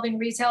and evolving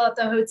retail at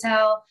the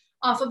hotel,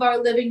 off of our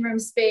living room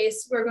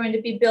space, we're going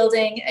to be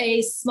building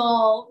a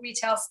small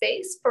retail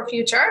space for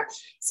future.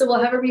 So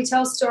we'll have a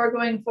retail store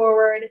going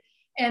forward.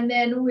 And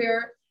then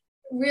we're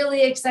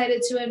really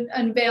excited to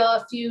unveil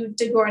a few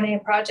de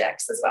Gournay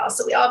projects as well.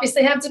 So we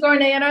obviously have de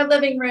Gournay in our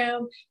living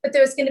room, but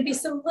there's going to be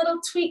some little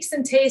tweaks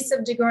and tastes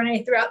of de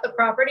Gournay throughout the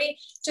property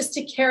just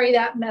to carry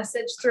that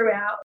message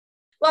throughout.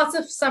 Lots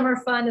of summer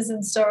fun is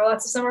in store,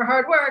 lots of summer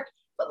hard work,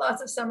 but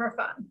lots of summer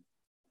fun.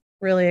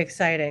 Really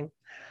exciting.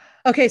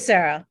 Okay,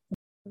 Sarah,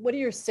 what are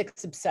your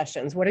 6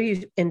 obsessions? What are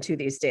you into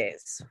these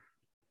days?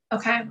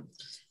 Okay.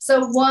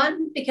 So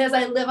one, because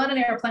I live on an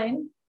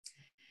airplane,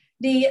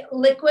 the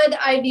liquid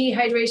IV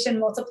hydration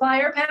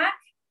multiplier pack.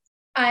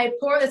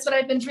 That's what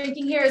I've been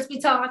drinking here as we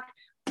talk,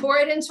 pour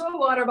it into a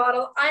water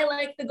bottle. I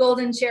like the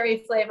golden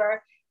cherry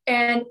flavor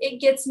and it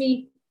gets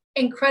me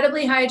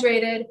incredibly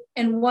hydrated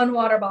in one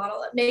water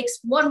bottle. It makes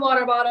one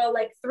water bottle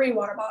like 3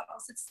 water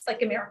bottles. It's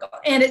like a miracle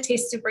and it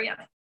tastes super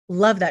yummy.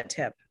 Love that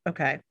tip.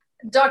 Okay.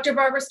 Dr.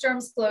 Barbara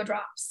Sturm's Glow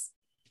Drops.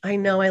 I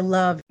know, I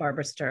love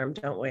Barbara Sturm,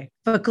 don't we?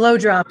 But Glow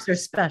Drops are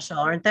special,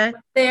 aren't they?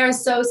 They are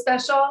so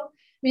special.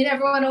 I mean,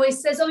 everyone always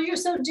says, oh, you're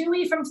so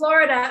dewy from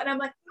Florida. And I'm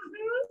like,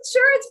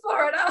 sure, it's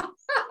Florida.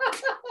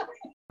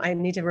 I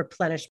need to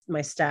replenish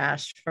my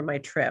stash for my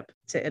trip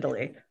to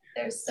Italy.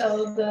 They're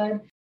so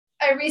good.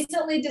 I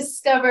recently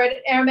discovered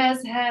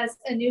Hermes has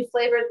a new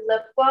flavored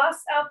lip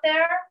gloss out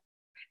there.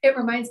 It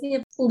reminds me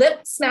of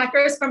lip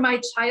smackers from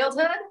my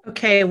childhood.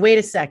 Okay, wait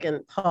a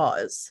second.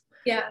 Pause.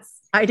 Yes.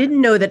 I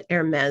didn't know that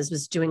Hermes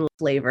was doing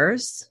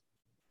flavors.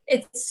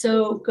 It's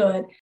so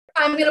good.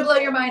 I'm going to blow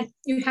your mind.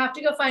 You have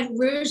to go find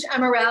Rouge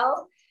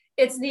Emerald.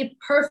 It's the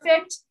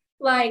perfect,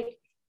 like,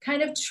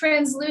 kind of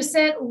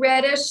translucent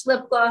reddish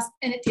lip gloss,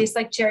 and it tastes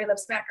like cherry lip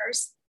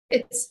smackers.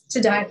 It's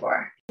to die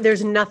for.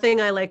 There's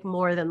nothing I like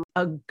more than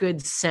a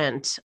good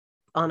scent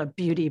on a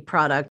beauty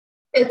product.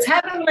 It's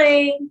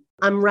heavenly.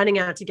 I'm running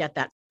out to get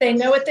that. They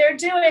know what they're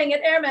doing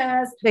at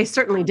Hermes. They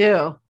certainly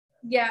do.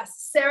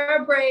 Yes,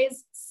 Sarah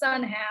Bray's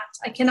sun hat.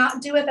 I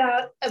cannot do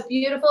without a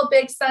beautiful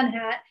big sun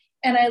hat.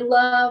 And I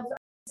love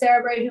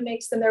Sarah Bray who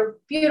makes them. They're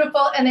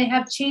beautiful and they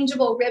have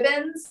changeable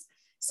ribbons.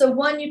 So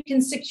 1, you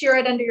can secure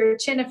it under your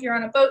chin if you're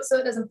on a boat so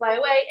it doesn't fly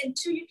away. And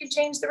 2, you can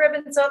change the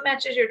ribbon so it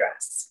matches your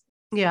dress.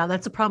 Yeah,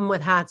 that's a problem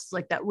with hats.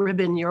 Like that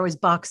ribbon, you're always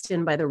boxed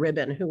in by the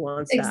ribbon. Who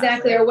wants that?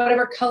 Exactly, or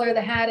whatever color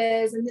the hat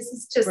is. And this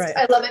is just, right.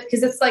 I love it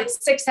because it's like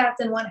 6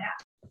 hats in 1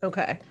 hat.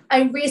 Okay.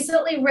 I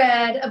recently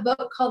read a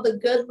book called The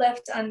Good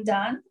Left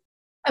Undone.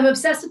 I'm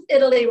obsessed with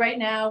Italy right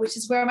now, which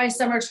is where my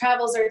summer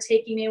travels are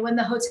taking me when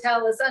the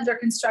hotel is under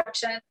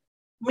construction.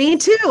 Me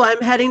too.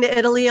 I'm heading to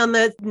Italy on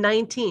the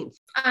 19th.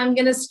 I'm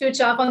going to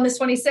scooch off on the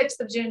 26th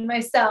of June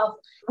myself.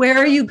 Where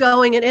are you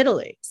going in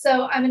Italy?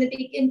 So I'm going to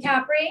be in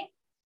Capri,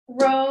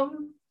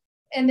 Rome,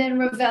 and then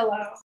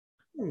Ravello.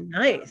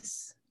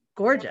 Nice.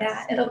 Gorgeous.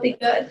 Yeah, it'll be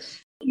good.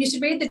 You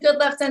should read The Good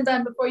Left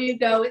Undone before you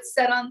go. It's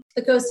set on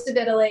the coast of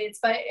Italy. It's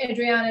by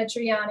Adriana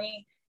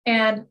Triani.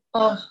 And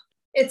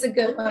it's a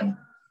good one.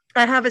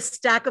 I have a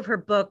stack of her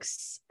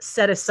books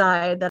set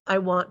aside that I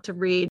want to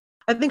read.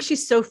 I think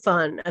she's so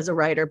fun as a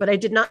writer, but I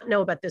did not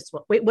know about this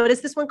one. Wait, what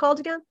is this one called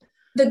again?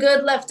 The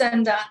Good Left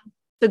Undone.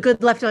 The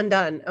Good Left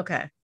Undone.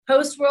 Okay.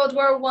 Post World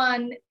War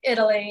I,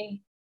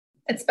 Italy.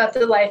 It's about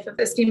the life of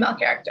this female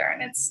character,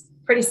 and it's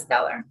pretty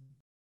stellar.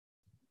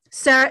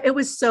 Sarah, it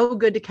was so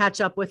good to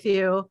catch up with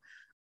you.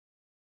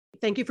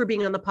 Thank you for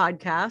being on the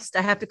podcast.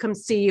 I have to come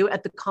see you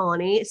at the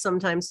Colony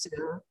sometime soon.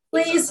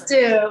 Please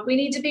do. We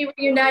need to be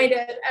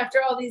reunited after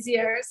all these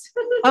years.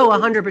 Oh,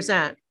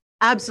 100%.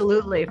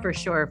 Absolutely. For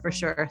sure. For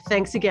sure.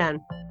 Thanks again.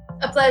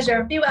 A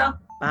pleasure. Be well.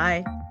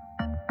 Bye.